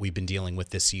what we've been dealing with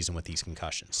this season with these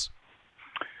concussions?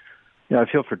 Yeah,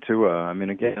 I feel for Tua. I mean,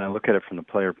 again, I look at it from the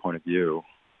player point of view.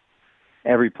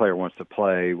 Every player wants to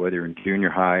play, whether you're in junior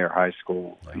high or high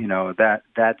school. Right.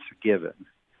 That's a given.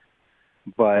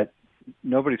 But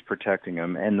nobody's protecting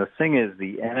him. And the thing is,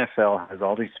 the NFL has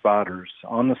all these spotters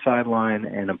on the sideline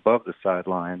and above the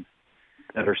sideline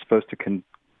that are supposed to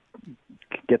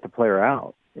get the player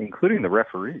out, including the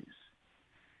referees.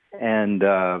 And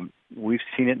we've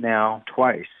seen it now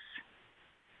twice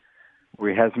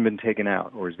where he hasn't been taken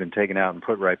out, or he's been taken out and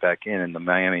put right back in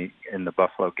the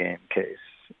Buffalo game case.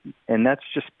 And that's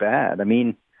just bad. I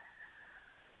mean,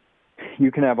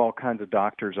 you can have all kinds of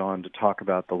doctors on to talk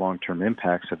about the long-term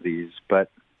impacts of these, but,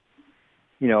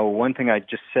 one thing I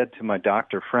just said to my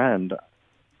doctor friend,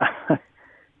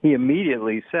 he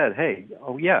immediately said, hey,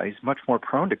 he's much more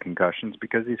prone to concussions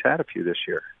because he's had a few this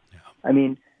year. Yeah. I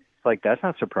mean, that's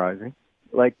not surprising.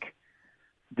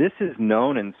 This is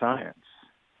known in science.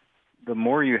 The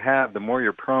more you have, the more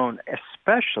you're prone,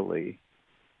 especially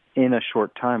in a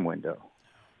short time window.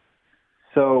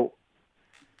 So,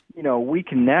 we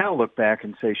can now look back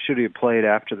and say, should he have played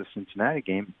after the Cincinnati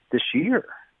game this year?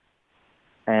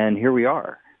 And here we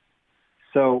are.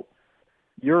 So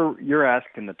you're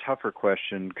asking the tougher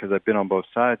question, because I've been on both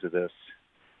sides of this.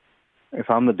 If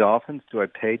I'm the Dolphins, do I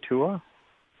pay Tua?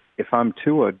 If I'm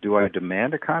Tua, do I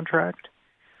demand a contract?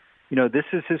 This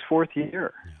is his fourth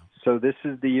year. Yeah. So this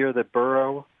is the year that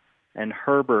Burrow and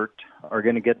Herbert are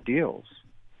going to get deals.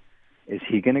 Is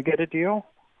he going to get a deal?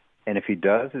 And if he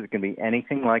does, is it going to be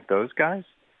anything like those guys?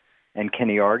 And can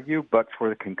he argue, but for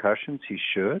the concussions, he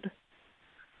should?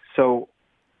 So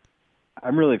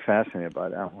I'm really fascinated by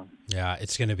that one. Yeah,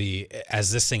 it's going to be,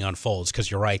 as this thing unfolds, because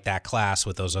you're right, that class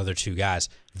with those other two guys,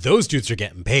 those dudes are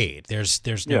getting paid. There's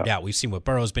no doubt. We've seen what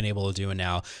Burrow's been able to do, and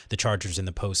now the Chargers in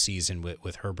the postseason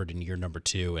with Herbert in year number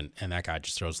 2, and that guy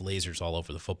just throws lasers all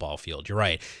over the football field. You're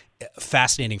right.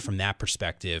 Fascinating from that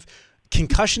perspective.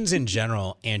 concussions in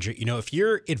general, Andrew, if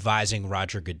you're advising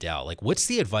Roger Goodell, like what's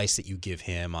the advice that you give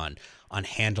him on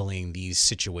handling these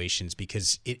situations?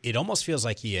 Because it almost feels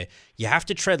like you have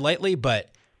to tread lightly,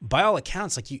 but by all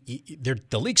accounts, like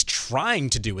the league's trying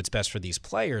to do what's best for these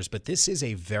players, but this is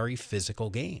a very physical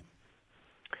game.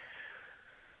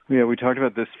 Yeah, we talked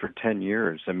about this for 10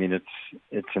 years. I mean,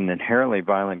 it's an inherently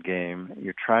violent game.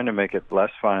 You're trying to make it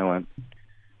less violent.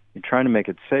 You're trying to make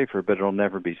it safer, but it'll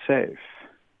never be safe.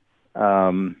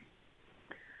 And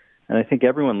I think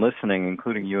everyone listening,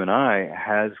 including you and I,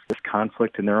 has this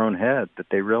conflict in their own head that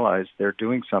they realize they're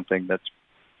doing something that's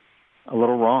a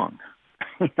little wrong.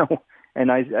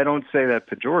 And I don't say that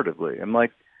pejoratively. I'm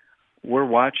like, we're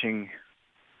watching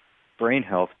brain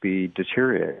health be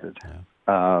deteriorated.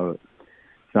 Yeah.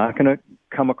 It's not going to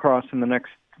come across in the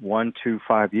next 1 to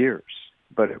 5 years,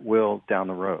 but it will down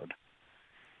the road.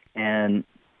 And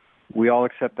we all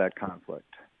accept that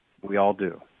conflict. We all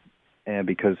do. And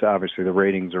because obviously the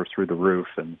ratings are through the roof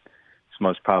and it's the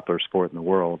most popular sport in the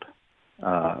world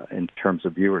in terms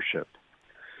of viewership.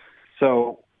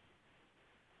 So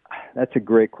that's a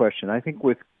great question. I think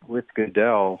with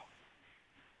Goodell,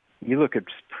 you look at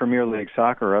Premier League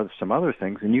soccer or some other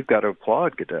things, and you've got to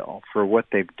applaud Goodell for what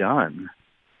they've done.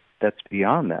 That's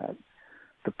beyond that.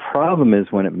 The problem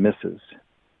is when it misses.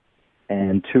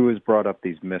 And Tua has brought up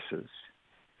these misses.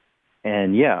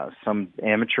 And yeah, some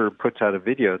amateur puts out a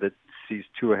video that sees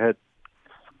Tua head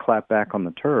clap back on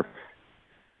the turf.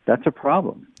 That's a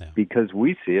problem because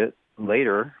we see it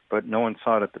later, but no one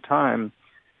saw it at the time.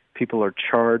 People are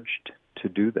charged to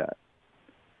do that.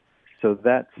 So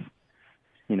that's,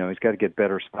 he's got to get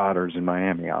better spotters in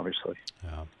Miami, obviously.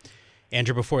 Yeah.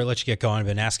 Andrew, before I let you get going, I've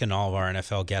been asking all of our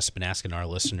NFL guests, been asking our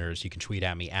listeners. You can tweet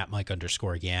at me at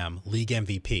Mike_Yam. League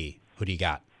MVP. Who do you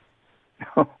got?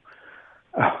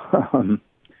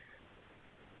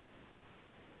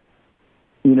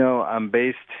 I'm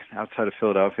based outside of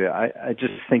Philadelphia. I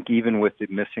just think even with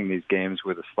missing these games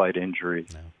with a slight injury,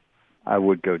 I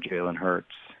would go Jalen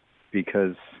Hurts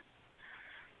because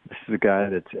this is a guy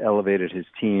that's elevated his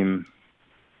team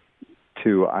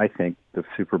to, I think, the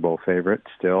Super Bowl favorite.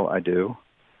 Still, I do.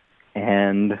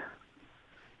 And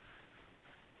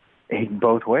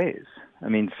both ways. I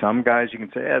mean, some guys you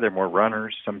can say, they're more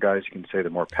runners. Some guys you can say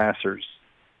they're more passers.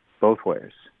 Both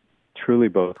ways. Truly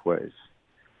both ways.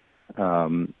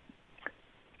 So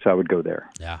I would go there.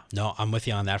 Yeah, no, I'm with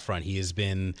you on that front. He has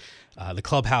been the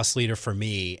clubhouse leader for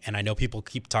me, and I know people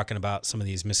keep talking about some of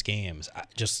these missed games.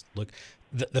 Just look,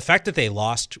 the fact that they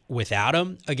lost without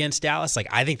him against Dallas,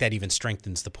 I think that even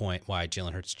strengthens the point why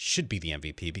Jalen Hurts should be the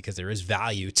MVP because there is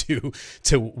value to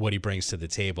what he brings to the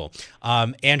table.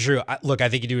 Andrew, look, I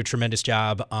think you do a tremendous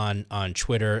job on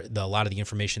Twitter. A lot of the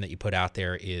information that you put out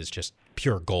there is just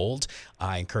pure gold.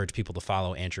 I encourage people to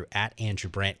follow Andrew at Andrew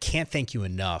Brandt. Can't thank you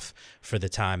enough for the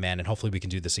time, man, and hopefully we can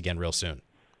do this again real soon.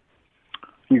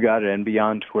 You got it. And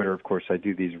beyond Twitter, of course, I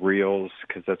do these reels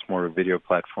because that's more of a video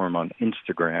platform on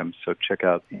Instagram. So check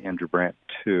out Andrew Brandt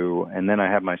too. And then I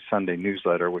have my Sunday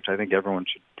newsletter, which I think everyone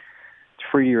should. It's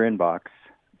free to your inbox.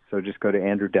 So just go to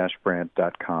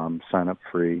andrew-brandt.com, sign up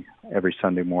free every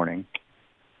Sunday morning.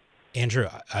 Andrew,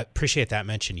 I appreciate that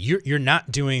mention. You're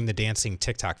not doing the dancing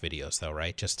TikTok videos, though,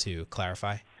 right? Just to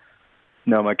clarify.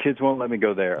 No, my kids won't let me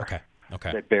go there. Okay.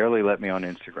 They barely let me on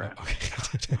Instagram.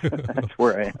 Okay. That's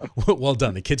where I am. Well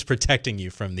done. The kid's protecting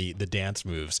you from the dance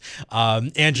moves.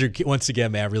 Andrew, once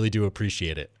again, man, I really do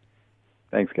appreciate it.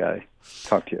 Thanks, guy.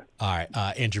 Talk to you. All right.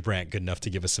 Andrew Brandt, good enough to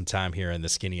give us some time here in the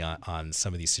skinny on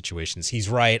some of these situations. He's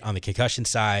right on the concussion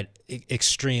side,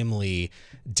 extremely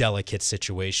delicate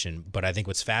situation. But I think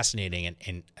what's fascinating,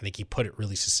 and I think he put it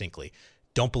really succinctly,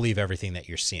 don't believe everything that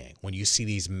you're seeing. When you see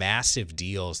these massive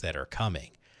deals that are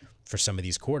coming for some of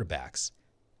these quarterbacks,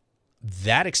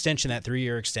 that extension, that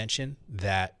 3-year extension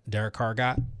that Derek Carr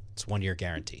got, it's 1-year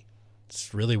guarantee.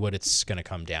 It's really what it's going to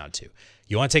come down to.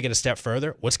 You want to take it a step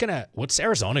further? What's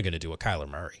Arizona going to do with Kyler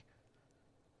Murray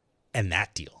and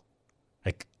that deal?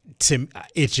 It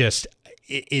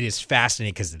is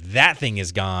fascinating because that thing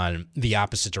has gone the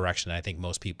opposite direction than I think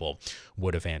most people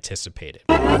would have anticipated.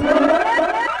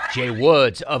 Jay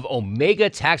Woods of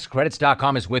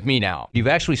OmegaTaxCredits.com is with me now. You've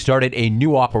actually started a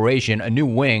new operation, a new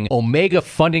wing, Omega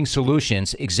Funding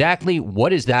Solutions. Exactly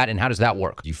what is that and how does that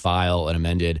work? You file an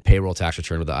amended payroll tax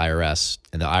return with the IRS,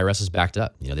 and the IRS is backed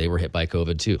up. They were hit by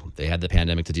COVID too. They had the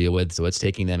pandemic to deal with, so it's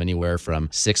taking them anywhere from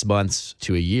 6 months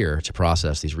to a year to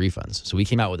process these refunds. So we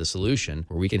came out with a solution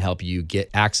where we can help you get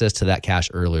access to that cash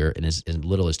earlier in as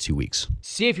little as 2 weeks.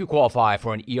 See if you qualify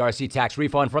for an ERC tax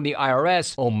refund from the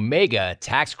IRS,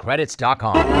 OmegaTaxCredits.com.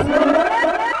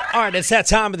 All right, it's that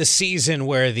time of the season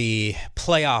where the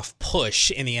playoff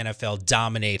push in the NFL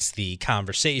dominates the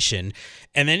conversation.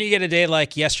 And then you get a day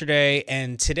like yesterday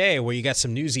and today where you got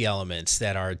some newsy elements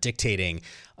that are dictating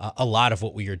a lot of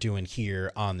what we are doing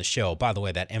here on the show. By the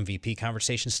way, that MVP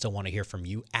conversation, still want to hear from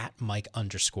you at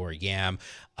Mike_Yam.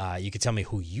 You can tell me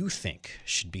who you think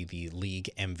should be the league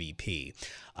MVP.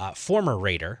 Former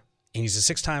Raider, and he's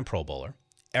a 6-time Pro Bowler.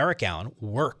 Eric Allen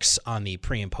works on the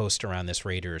pre and post around this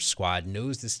Raiders squad,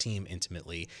 knows this team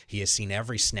intimately. He has seen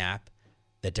every snap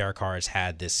that Derek Carr has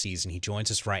had this season. He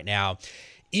joins us right now.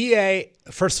 EA,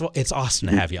 first of all, it's awesome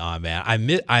to have you on,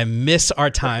 man. I miss our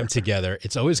time together.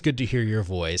 It's always good to hear your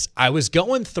voice. I was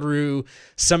going through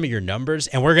some of your numbers,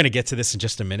 and we're going to get to this in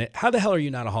just a minute. How the hell are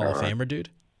you not a Hall of Famer, dude?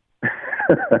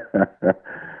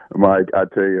 Mike, I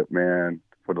tell you, man,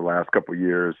 for the last couple of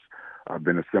years, I've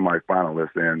been a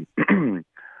semifinalist, and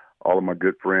all of my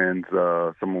good friends,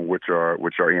 some of which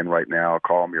are in right now,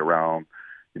 call me around,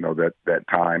 that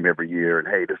time every year. And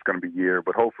hey, this is going to be year,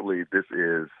 but hopefully this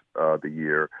is the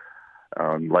year.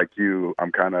 Like you,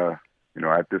 I'm kind of,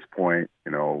 at this point,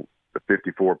 the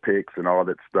 54 picks and all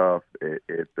that stuff.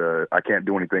 I can't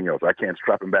do anything else. I can't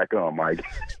strap him back on, Mike,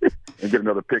 and get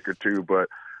another pick or two. But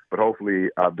hopefully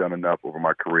I've done enough over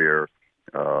my career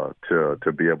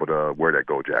to be able to wear that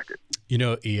gold jacket.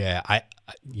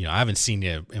 I haven't seen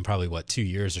you in probably 2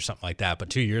 years or something like that. But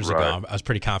 2 years ago, I was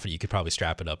pretty confident you could probably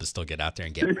strap it up and still get out there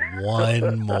and get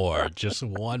one more, just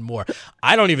one more.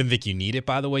 I don't even think you need it.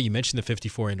 By the way, you mentioned the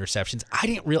 54 interceptions. I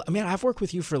didn't realize. I mean, I've worked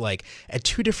with you for at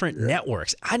 2 different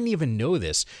networks. I didn't even know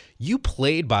this. You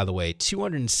played, by the way,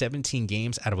 217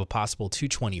 games out of a possible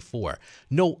 224.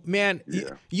 No, man,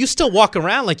 you still walk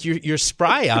around like you're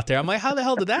spry out there. I'm like, how the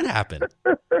hell did that happen?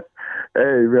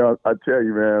 Hey, man, I tell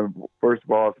you, man, first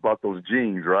of all, it's about those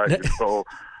genes, right? And so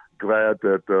glad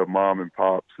that mom and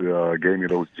pops gave me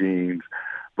those genes.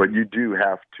 But you do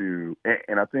have to,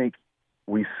 and I think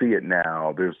we see it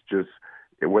now. There's just,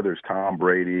 whether it's Tom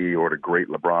Brady or the great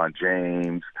LeBron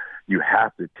James, you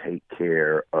have to take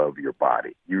care of your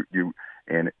body.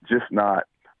 And just not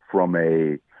from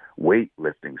a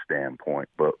weightlifting standpoint,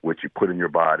 but what you put in your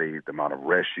body, the amount of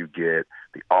rest you get,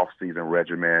 the off-season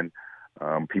regimen.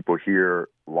 People here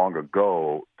long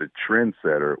ago, the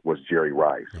trendsetter was Jerry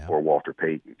Rice or Walter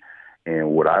Payton.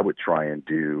 And what I would try and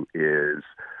do is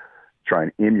try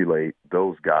and emulate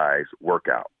those guys'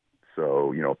 workout.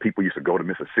 So, people used to go to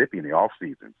Mississippi in the off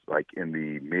seasons, like in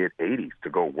the mid 80s, to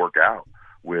go work out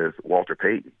with Walter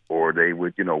Payton, or they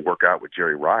would, work out with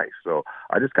Jerry Rice. So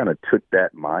I just kind of took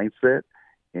that mindset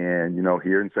and,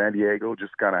 here in San Diego,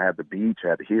 just kind of had the beach,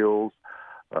 had the hills.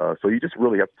 So you just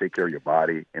really have to take care of your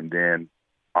body. And then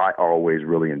I always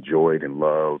really enjoyed and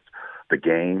loved the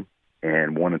game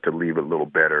and wanted to leave it a little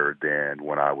better than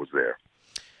when I was there.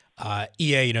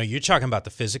 EA, you're talking about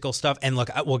the physical stuff. And look,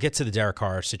 we'll get to the Derek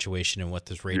Carr situation and what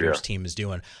this Raiders team is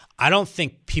doing. I don't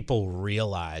think people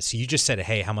realize, you just said,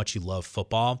 hey, how much you love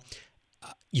football.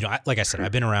 Like I said,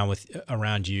 I've been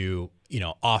around you,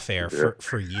 off air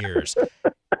for years.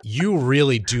 You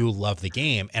really do love the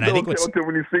game, and I think don't tell too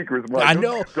many secrets, Mike. I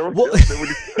know.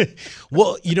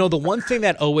 Well, the one thing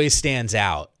that always stands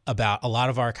out about a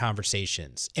lot of our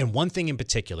conversations, and one thing in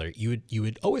particular, you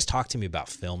would always talk to me about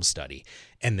film study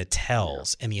and the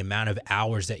tells and the amount of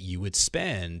hours that you would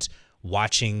spend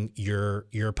watching your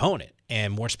opponent,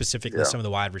 and more specifically, some of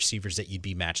the wide receivers that you'd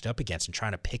be matched up against, and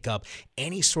trying to pick up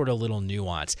any sort of little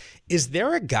nuance. Is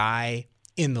there a guy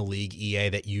in the league, EA,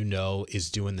 that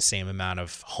is doing the same amount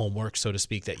of homework, so to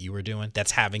speak, that you were doing,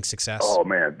 that's having success? Oh,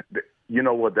 man. You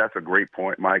know what? That's a great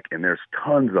point, Mike, and there's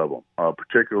tons of them,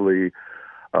 particularly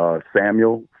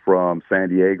Samuel from San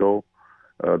Diego,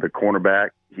 the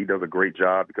cornerback. He does a great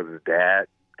job because his dad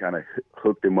kind of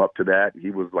hooked him up to that.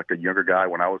 He was like a younger guy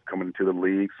when I was coming into the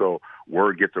league, so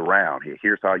word gets around.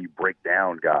 Here's how you break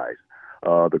down guys.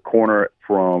 The corner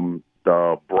from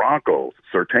the Broncos,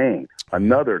 Surtain,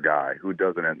 another guy who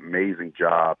does an amazing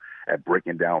job at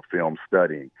breaking down film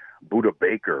studying. Budda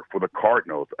Baker for the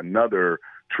Cardinals, another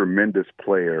tremendous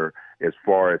player as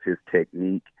far as his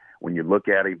technique. When you look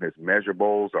at him, his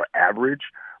measurables are average,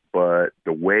 but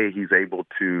the way he's able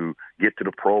to get to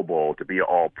the Pro Bowl, to be an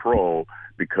All-Pro,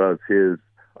 because his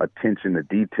attention to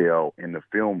detail in the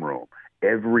film room.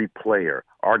 Every player,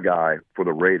 our guy for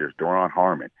the Raiders, Duron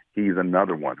Harmon, he's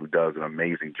another one who does an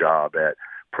amazing job at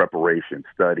preparation,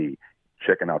 study,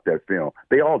 checking out that film.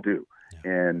 They all do.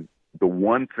 And the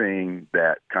one thing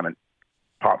that kind of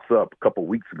pops up a couple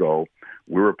weeks ago,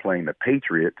 we were playing the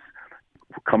Patriots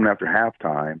coming after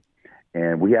halftime,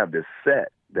 and we have this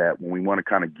set that when we want to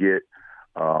kind of get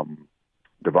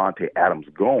Devontae Adams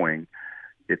going,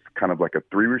 it's kind of like a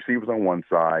 3 receivers on one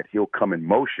side. He'll come in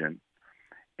motion,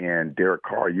 and Derek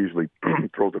Carr usually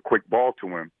throws a quick ball to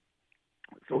him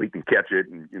so he can catch it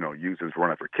and, use his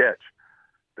run after catch.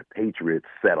 The Patriots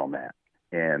set on that.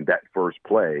 And that first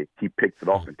play, he picks it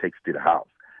off and takes it to the house.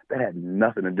 That had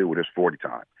nothing to do with his 40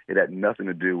 time. It had nothing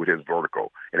to do with his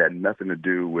vertical. It had nothing to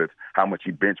do with how much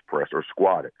he bench pressed or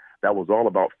squatted. That was all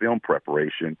about film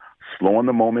preparation, slowing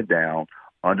the moment down,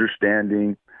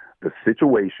 understanding the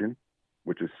situation,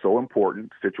 which is so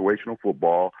important, situational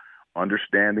football,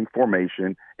 understanding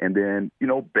formation, and then,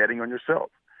 betting on yourself.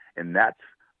 And that's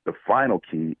the final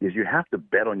key, is you have to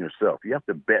bet on yourself. You have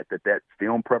to bet that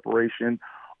film preparation,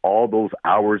 all those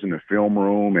hours in the film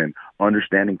room and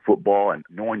understanding football and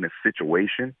knowing the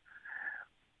situation,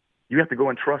 you have to go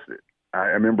and trust it. I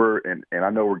remember, and I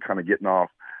know we're kind of getting off,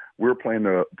 we were playing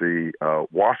the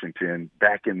Washington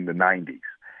back in the 90s,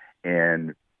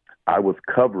 and I was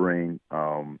covering,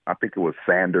 I think it was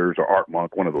Sanders or Art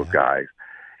Monk, one of those guys.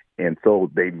 And so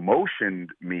they motioned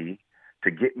me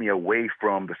to get me away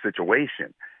from the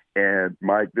situation. And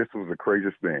Mike, this was the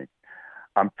craziest thing.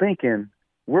 I'm thinking,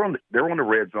 they're on the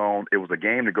red zone. It was a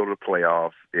game to go to the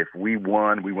playoffs. If we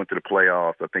won, we went to the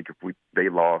playoffs. I think if they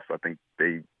lost, I think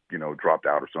they, dropped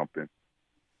out or something.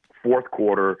 Fourth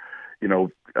quarter,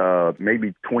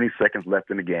 maybe 20 seconds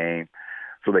left in the game.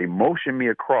 So they motion me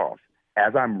across.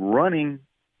 As I'm running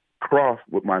across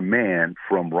with my man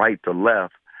from right to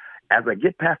left, as I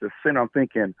get past the center, I'm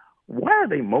thinking, why are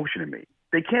they motioning me?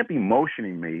 They can't be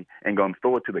motioning me and going to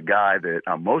throw it to the guy that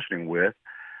I'm motioning with.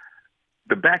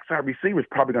 The backside receiver is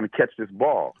probably going to catch this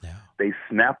ball. Yeah. They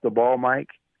snap the ball, Mike.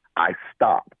 I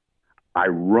stop. I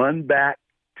run back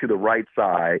to the right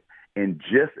side and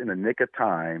just in the nick of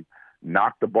time,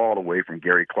 knock the ball away from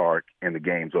Gary Clark, and the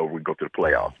game's over. We go to the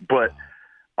playoffs. But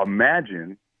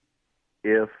imagine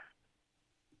if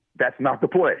that's not the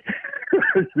play,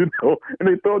 and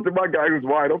they throw it to my guy who's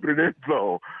wide open in the end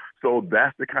zone. So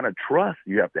that's the kind of trust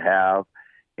you have to have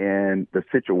in the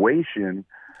situation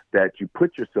that you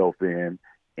put yourself in,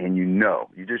 and you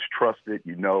just trust it.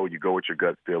 You go with your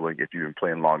gut feeling if you've been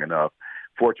playing long enough.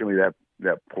 Fortunately,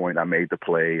 that point I made the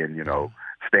play, and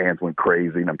stands went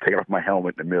crazy, and I'm taking off my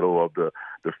helmet in the middle of the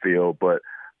field. But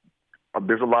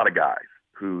there's a lot of guys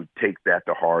who take that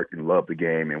to heart and love the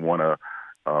game and want to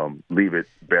leave it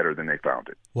better than they found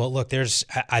it. Well, look,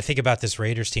 I think about this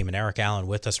Raiders team and Eric Allen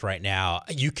with us right now.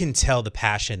 You can tell the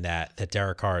passion that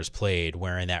Derek Carr has played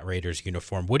wearing that Raiders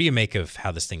uniform. What do you make of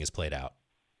how this thing has played out?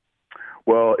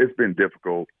 Well, it's been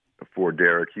difficult for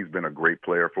Derek. He's been a great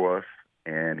player for us,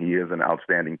 and he is an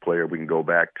outstanding player. We can go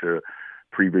back to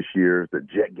previous years, the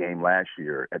Jet game last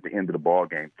year, at the end of the ball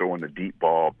game, throwing the deep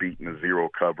ball, beating the zero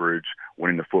coverage,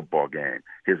 winning the football game.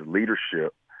 His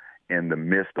leadership in the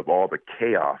midst of all the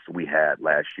chaos we had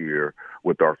last year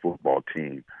with our football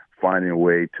team, finding a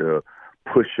way to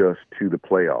push us to the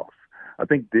playoffs. I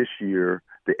think this year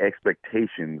the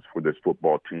expectations for this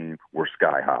football team were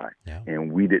sky high,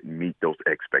 and we didn't meet those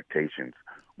expectations.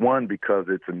 One, because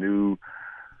it's a new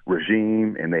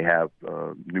regime and they have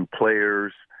new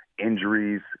players,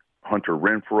 injuries, Hunter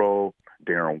Renfrow,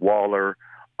 Darren Waller.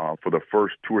 For the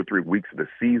first 2 or 3 weeks of the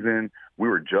season, we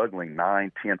were juggling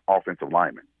 9, 10 offensive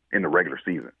linemen in the regular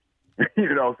season.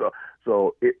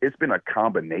 So it's been a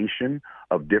combination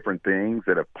of different things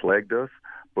that have plagued us,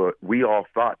 but we all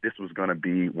thought this was going to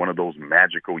be one of those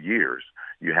magical years.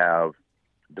 You have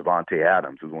Devontae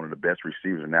Adams, who's one of the best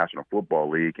receivers in the National Football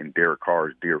League, and Derek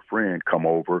Carr's dear friend come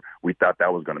over. We thought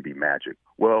that was going to be magic.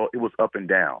 Well, it was up and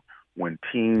down. When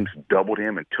teams doubled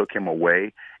him and took him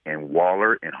away, and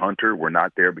Waller and Hunter were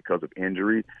not there because of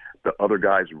injury, the other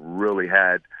guys really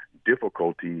had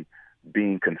difficulty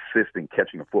being consistent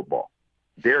catching the football.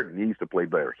 Derek needs to play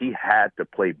better. He had to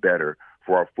play better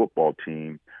for our football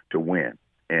team to win.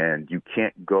 And you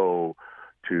can't go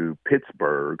to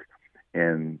Pittsburgh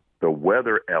and the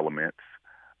weather elements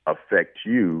affect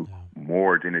you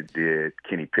more than it did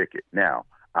Kenny Pickett. Now,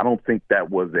 I don't think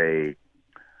that was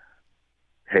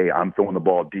hey, I'm throwing the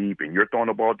ball deep and you're throwing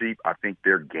the ball deep. I think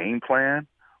their game plan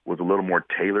was a little more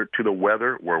tailored to the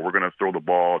weather, where we're going to throw the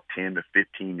ball 10 to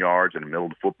 15 yards in the middle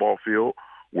of the football field,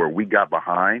 where we got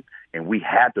behind and we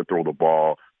had to throw the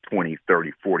ball 20,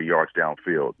 30, 40 yards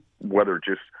downfield. Weather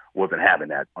just wasn't having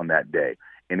that on that day.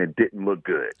 And it didn't look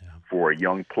good for a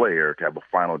young player to have a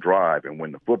final drive and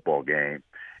win the football game,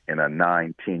 and a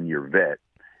 9-10-year vet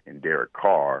in Derek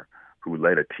Carr, who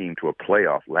led a team to a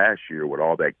playoff last year with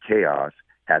all that chaos,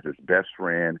 has his best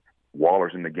friend,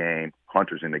 Waller's in the game,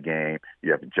 Hunter's in the game.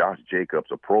 You have Josh Jacobs,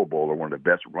 a Pro Bowler, one of the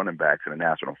best running backs in the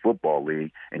National Football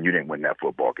League, and you didn't win that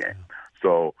football game.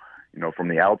 So, from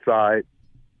the outside,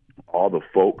 all the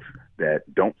folks that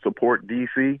don't support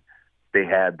DC, they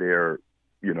had their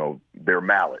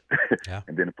mallet. Yeah.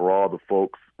 And then for all the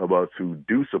folks of us who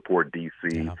do support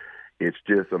DC, it's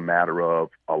just a matter of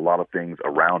a lot of things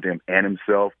around him and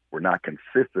himself were not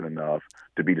consistent enough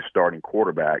to be the starting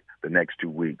quarterback the next 2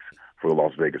 weeks for the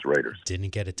Las Vegas Raiders. Didn't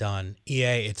get it done.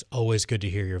 EA, it's always good to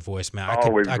hear your voice, man.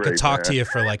 I could talk to you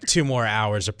for like 2 more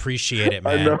hours. Appreciate it,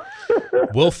 man. I know.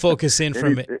 We'll focus in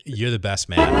from it. You're the best,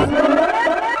 man.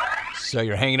 So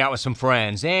you're hanging out with some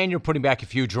friends and you're putting back a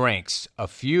few drinks. A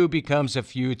few becomes a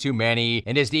few too many.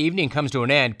 And as the evening comes to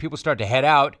an end, people start to head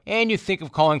out and you think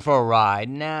of calling for a ride.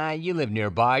 Nah, you live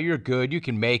nearby. You're good. You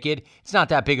can make it. It's not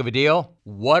that big of a deal.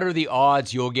 What are the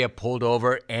odds you'll get pulled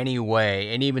over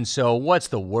anyway? And even so, what's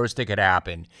the worst that could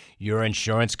happen? Your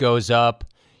insurance goes up.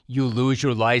 You lose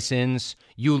your license.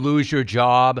 You lose your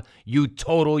job. You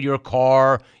total your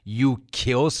car. You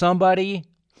kill somebody.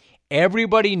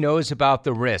 Everybody knows about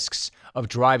the risks of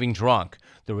driving drunk.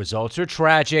 The results are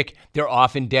tragic. They're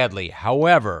often deadly.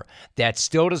 However, that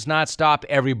still does not stop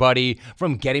everybody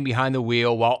from getting behind the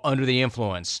wheel while under the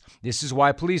influence. This is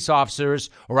why police officers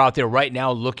are out there right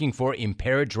now looking for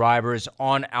impaired drivers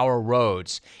on our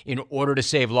roads in order to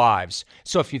save lives.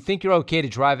 So if you think you're okay to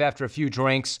drive after a few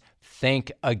drinks,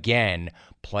 think again.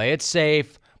 Play it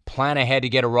safe. Plan ahead to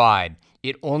get a ride.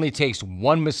 It only takes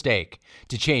one mistake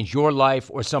to change your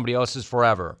life or somebody else's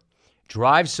forever.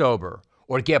 Drive sober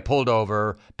or get pulled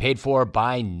over, paid for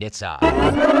by NHTSA.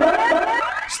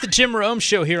 It's the Jim Rome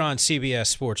Show here on CBS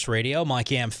Sports Radio.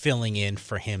 Mike Yam filling in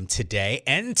for him today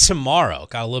and tomorrow.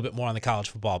 Got a little bit more on the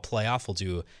college football playoff. We'll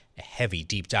do a heavy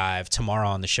deep dive tomorrow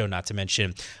on the show, not to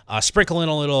mention sprinkle in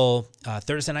a little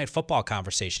Thursday night football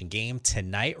conversation game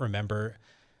tonight. Remember,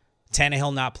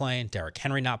 Tannehill not playing, Derrick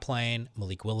Henry not playing,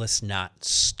 Malik Willis not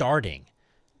starting.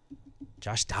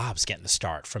 Josh Dobbs getting the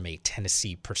start from a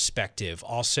Tennessee perspective.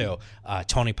 Also,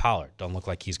 Tony Pollard don't look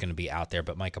like he's going to be out there,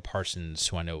 but Micah Parsons,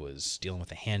 who I know was dealing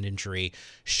with a hand injury,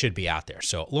 should be out there.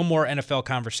 So a little more NFL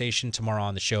conversation tomorrow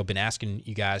on the show. Been asking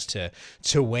you guys to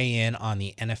weigh in on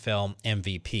the NFL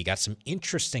MVP. Got some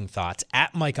interesting thoughts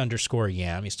at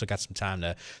Mike_Yam. You still got some time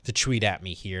to tweet at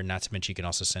me here. Not to mention you can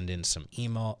also send in some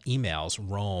emails,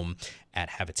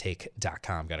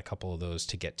 rome@haveatake.com. Got a couple of those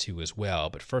to get to as well.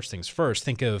 But first things first,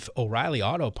 think of O'Reilly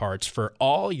Auto Parts for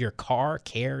all your car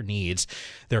care needs.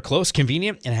 They're close,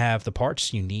 convenient, and have the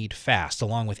parts you need fast,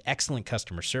 along with excellent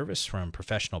customer service from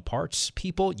professional parts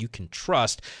people you can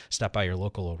trust. Stop by your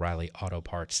local O'Reilly Auto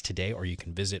Parts today, or you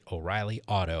can visit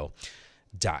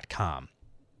O'ReillyAuto.com.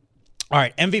 All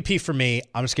right, MVP for me,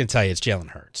 I'm just going to tell you, it's Jalen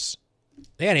Hurts.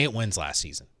 They had 8 wins last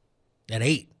season. They had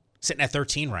 8, sitting at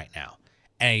 13 right now.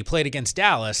 And he played against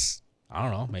Dallas. I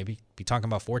don't know, maybe be talking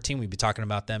about 14. We'd be talking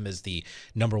about them as the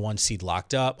number 1 seed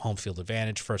locked up, home field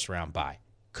advantage, first round bye.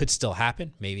 Could still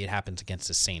happen. Maybe it happens against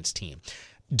the Saints team.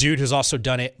 Dude has also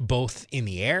done it both in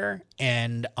the air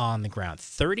and on the ground.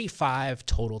 35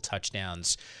 total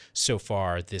touchdowns so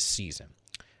far this season.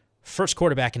 First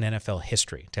quarterback in NFL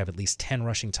history to have at least 10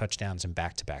 rushing touchdowns in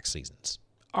back-to-back seasons.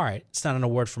 All right, it's not an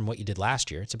award from what you did last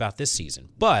year. It's about this season.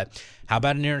 But how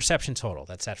about an interception total?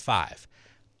 That's at 5.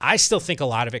 I still think a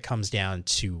lot of it comes down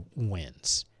to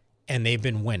wins, and they've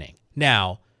been winning.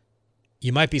 Now,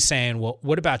 you might be saying, well,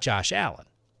 what about Josh Allen?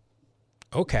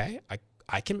 Okay,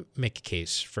 I can make a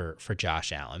case for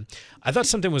Josh Allen. I thought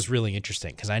something was really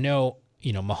interesting because I know,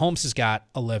 Mahomes has got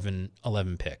 11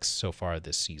 picks so far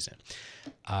this season.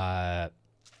 What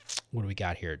do we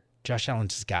got here? Josh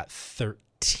Allen's has got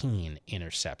 13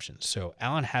 interceptions. So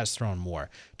Allen has thrown more.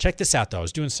 Check this out, though. I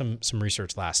was doing some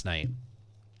research last night.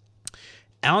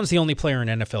 Allen's the only player in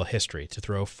NFL history to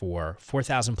throw for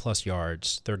 4,000-plus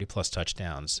yards, 30-plus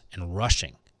touchdowns, and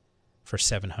rushing for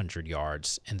 700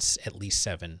 yards and at least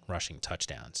 7 rushing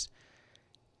touchdowns.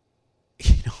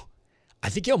 I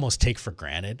think you almost take for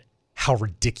granted how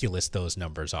ridiculous those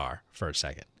numbers are for a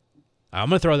second. I'm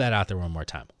going to throw that out there one more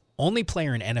time. Only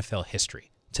player in NFL history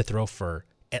to throw for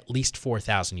at least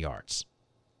 4,000 yards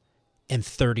and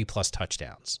 30-plus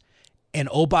touchdowns. And,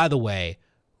 oh, by the way,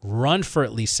 run for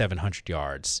at least 700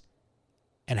 yards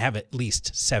and have at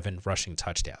least 7 rushing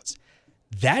touchdowns.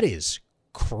 That is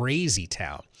crazy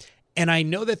town. And I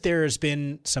know that there's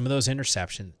been some of those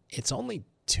interceptions. It's only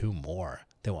 2 more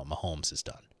than what Mahomes has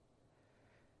done.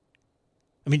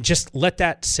 I mean, just let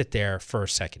that sit there for a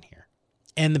second here.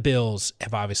 And the Bills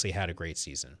have obviously had a great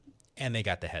season, and they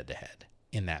got the head-to-head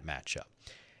in that matchup.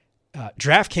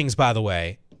 DraftKings, by the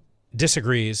way,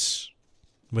 disagrees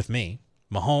with me.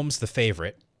 Mahomes the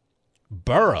favorite.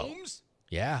 Burrow. Mahomes?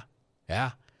 Yeah.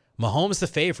 Mahomes the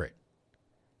favorite.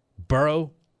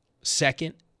 Burrow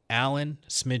second. Allen,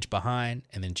 smidge behind,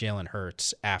 and then Jalen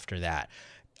Hurts after that.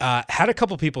 Had a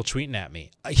couple people tweeting at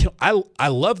me. I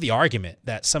love the argument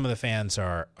that some of the fans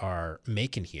are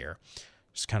making here.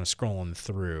 Just kind of scrolling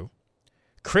through.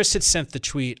 Chris had sent the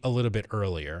tweet a little bit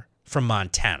earlier from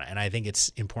Montana, and I think it's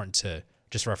important to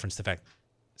just reference the fact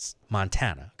it's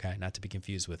Montana, okay, not to be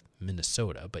confused with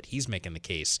Minnesota, but he's making the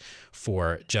case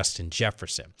for Justin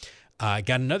Jefferson. Got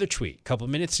another tweet a couple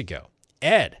minutes ago.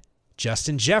 Ed,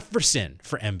 Justin Jefferson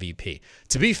for MVP.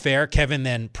 To be fair, Kevin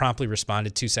then promptly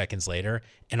responded 2 seconds later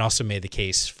and also made the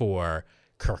case for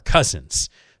Kirk Cousins.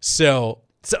 So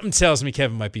something tells me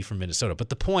Kevin might be from Minnesota. But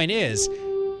the point is,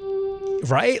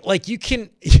 right? Like you can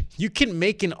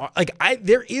make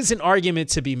there is an argument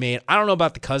to be made. I don't know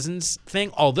about the Cousins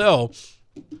thing, although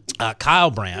Kyle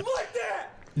Brandt,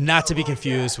 not to be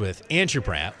confused with Andrew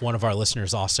Brandt, one of our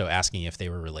listeners also asking if they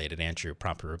were related. Andrew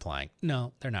promptly replying,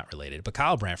 no, they're not related. But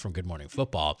Kyle Brandt from Good Morning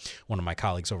Football, one of my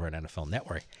colleagues over at NFL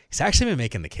Network, he's actually been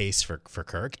making the case for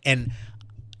Kirk, and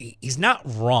he's not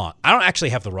wrong. I don't actually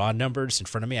have the raw numbers in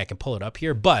front of me. I can pull it up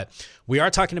here, but we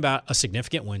are talking about a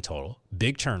significant win total,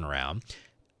 big turnaround,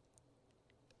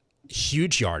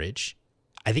 huge yardage.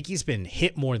 I think he's been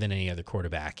hit more than any other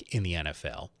quarterback in the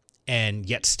NFL, and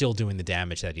yet still doing the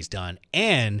damage that he's done.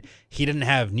 And he didn't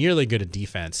have nearly good a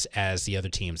defense as the other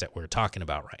teams that we're talking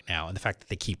about right now. And the fact that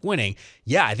they keep winning,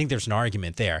 yeah, I think there's an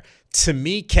argument there. To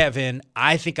me, Kevin,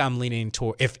 I think I'm leaning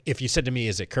toward, if you said to me,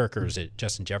 is it Kirk or is it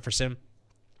Justin Jefferson?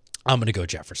 I'm going to go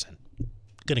Jefferson.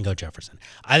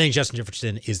 I think Justin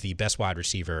Jefferson is the best wide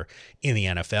receiver in the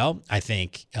NFL. I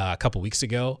think a couple weeks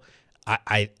ago,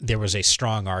 there was a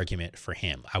strong argument for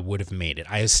him. I would have made it.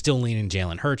 I was still leaning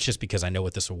Jalen Hurts just because I know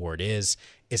what this award is.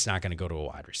 It's not going to go to a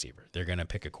wide receiver. They're going to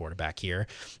pick a quarterback here.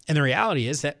 And the reality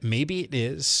is that maybe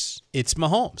it's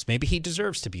Mahomes. Maybe he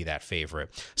deserves to be that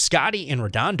favorite. Scotty in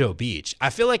Redondo Beach.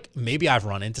 I feel like maybe I've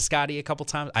run into Scotty a couple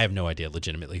times. I have no idea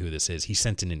legitimately who this is. He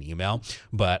sent in an email,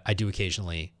 but I do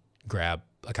occasionally grab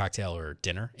a cocktail or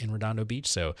dinner in Redondo Beach.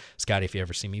 So Scotty, if you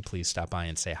ever see me, please stop by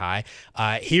and say hi.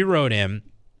 He wrote in,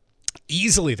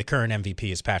 easily the current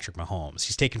MVP is Patrick Mahomes.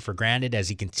 He's taken for granted as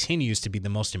he continues to be the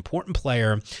most important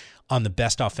player on the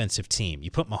best offensive team. You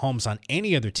put Mahomes on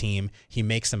any other team, he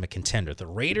makes them a contender. The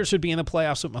Raiders would be in the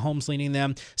playoffs with Mahomes leading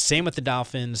them. Same with the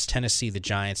Dolphins, Tennessee, the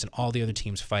Giants, and all the other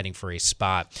teams fighting for a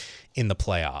spot in the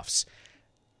playoffs.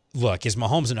 Look, is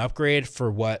Mahomes an upgrade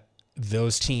for what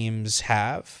those teams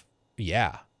have?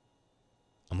 Yeah.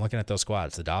 I'm looking at those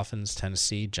squads, the Dolphins,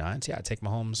 Tennessee, Giants. Yeah, I take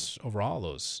Mahomes over all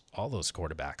those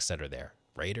quarterbacks that are there.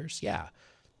 Raiders, yeah,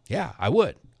 I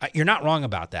would. You're not wrong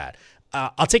about that.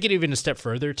 I'll take it even a step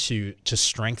further to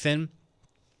strengthen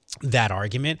that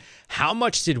argument. How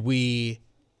much did we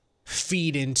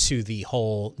feed into the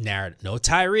whole narrative? No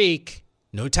Tyreek.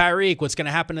 What's going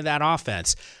to happen to that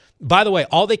offense? By the way,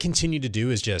 all they continue to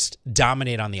do is just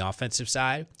dominate on the offensive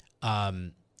side.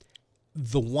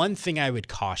 The one thing I would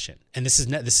caution, and this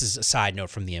is a side note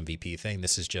from the MVP thing.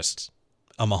 This is just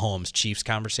a Mahomes Chiefs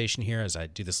conversation here as I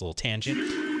do this little tangent.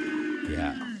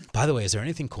 Yeah. By the way, is there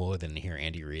anything cooler than to hear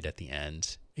Andy Reid at the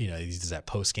end? You know, he does that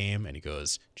post game and he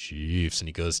goes Chiefs, and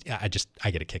he goes, yeah, I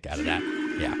get a kick out of that.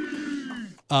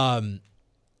 Yeah.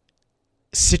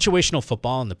 Situational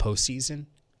football in the postseason.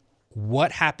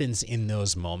 What happens in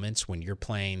those moments when you're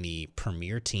playing the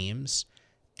premier teams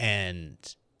and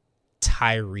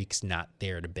Tyreek's not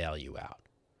there to bail you out?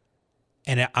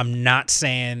 And I'm not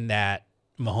saying that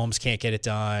Mahomes can't get it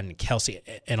done, Kelsey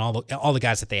and all the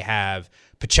guys that they have,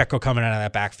 Pacheco coming out of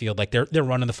that backfield, like they're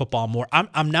running the football more.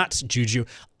 I'm not Juju.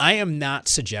 I am not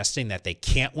suggesting that they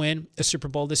can't win a Super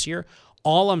Bowl this year.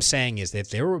 All I'm saying is that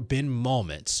there have been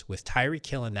moments with Tyreek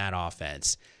Hill in that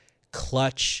offense,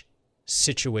 clutch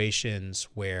situations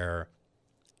where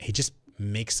he just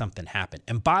makes something happen.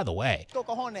 And by the way,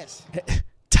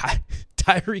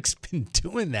 Tyreek's been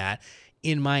doing that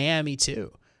in Miami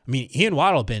too. I mean, he and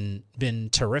Waddle have been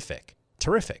terrific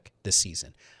this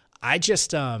season. I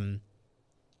just I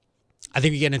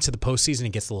think we get into the postseason, it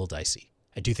gets a little dicey.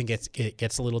 I do think it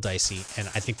gets a little dicey, and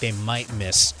I think they might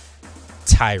miss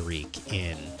Tyreek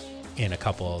in a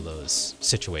couple of those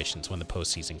situations when the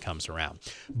postseason comes around.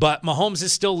 But Mahomes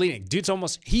is still leading. Dude's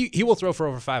almost he will throw for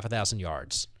over 5,000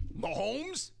 yards.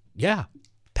 Mahomes? Yeah.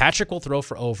 Patrick will throw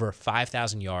for over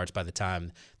 5,000 yards by the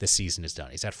time the season is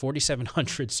done. He's at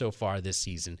 4,700 so far this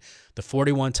season, the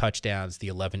 41 touchdowns, the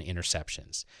 11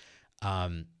 interceptions.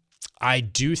 I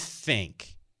do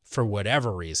think, for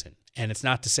whatever reason, and it's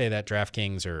not to say that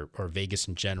DraftKings or Vegas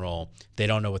in general, they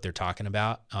don't know what they're talking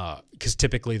about, because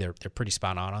typically they're pretty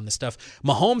spot on this stuff.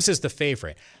 Mahomes is the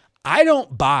favorite. I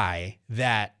don't buy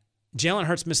that Jalen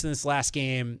Hurts missing this last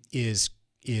game is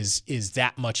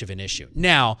that much of an issue.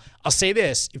 Now, I'll say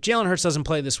this. If Jalen Hurts doesn't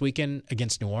play this weekend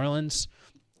against New Orleans,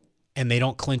 and they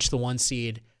don't clinch the 1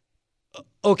 seed,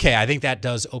 okay, I think that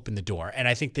does open the door. And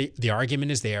I think the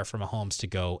argument is there for Mahomes to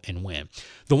go and win.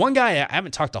 The one guy I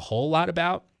haven't talked a whole lot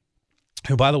about,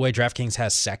 who, by the way, DraftKings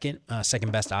has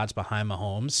second best odds behind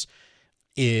Mahomes,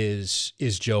 is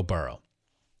Joe Burrow.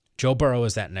 Joe Burrow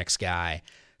is that next guy.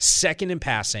 Second in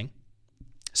passing,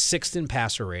 6th in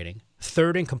passer rating,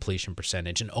 3rd in completion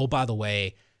percentage. And, oh, by the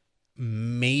way,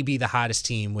 maybe the hottest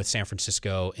team with San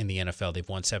Francisco in the NFL. They've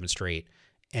won 7 straight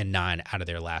and 9 out of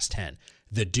their last 10.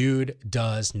 The dude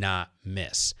does not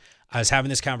miss. I was having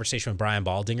this conversation with Brian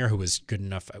Baldinger, who was good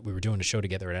enough. We were doing a show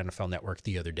together at NFL Network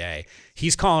the other day.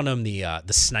 He's calling him the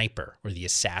sniper or the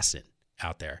assassin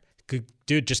out there.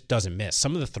 Dude just doesn't miss.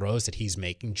 Some of the throws that he's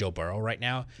making, Joe Burrow, right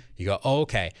now, you go, oh,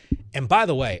 okay. And by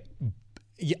the way,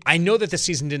 I know that the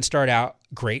season didn't start out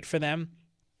great for them,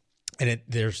 and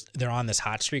they're on this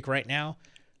hot streak right now.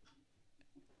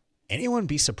 Anyone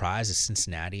be surprised if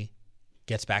Cincinnati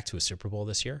gets back to a Super Bowl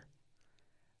this year?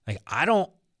 Like, I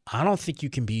don't think you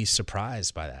can be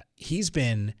surprised by that. He's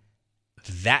been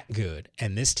that good,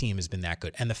 and this team has been that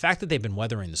good. And the fact that they've been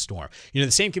weathering the storm, the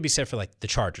same could be said for like the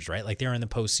Chargers, right? Like, they're in the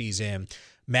postseason,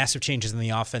 massive changes in the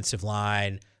offensive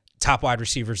line, top wide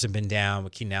receivers have been down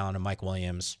with Keenan Allen and Mike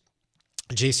Williams.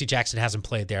 J.C. Jackson hasn't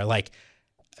played there. Like,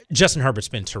 Justin Herbert's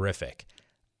been terrific.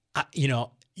 You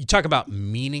talk about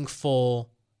meaningful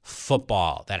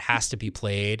football that has to be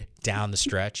played down the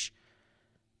stretch,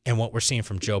 and what we're seeing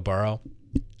from Joe Burrow,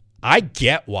 I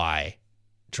get why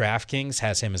DraftKings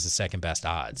has him as the second best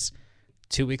odds.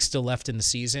 2 weeks still left in the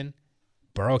season.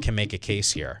 Burrow can make a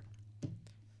case here.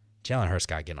 Jalen Hurts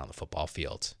got to get on the football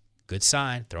field. Good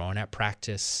sign. Throwing at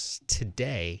practice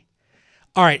today.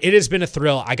 All right, it has been a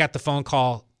thrill. I got the phone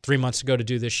call 3 months ago to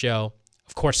do this show.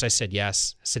 Of course I said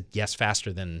yes. I said yes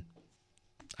faster than,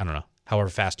 I don't know, however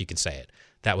fast you can say it.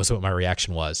 That was what my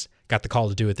reaction was. Got the call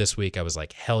to do it this week. I was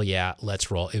like, hell yeah,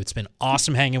 let's roll. It's been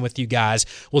awesome hanging with you guys.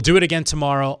 We'll do it again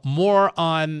tomorrow. More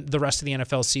on the rest of the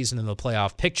NFL season and the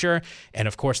playoff picture. And,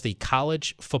 of course, the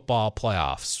college football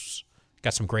playoffs.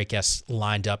 Got some great guests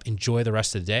lined up. Enjoy the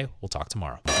rest of the day. We'll talk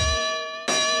tomorrow.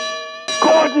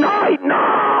 Good night.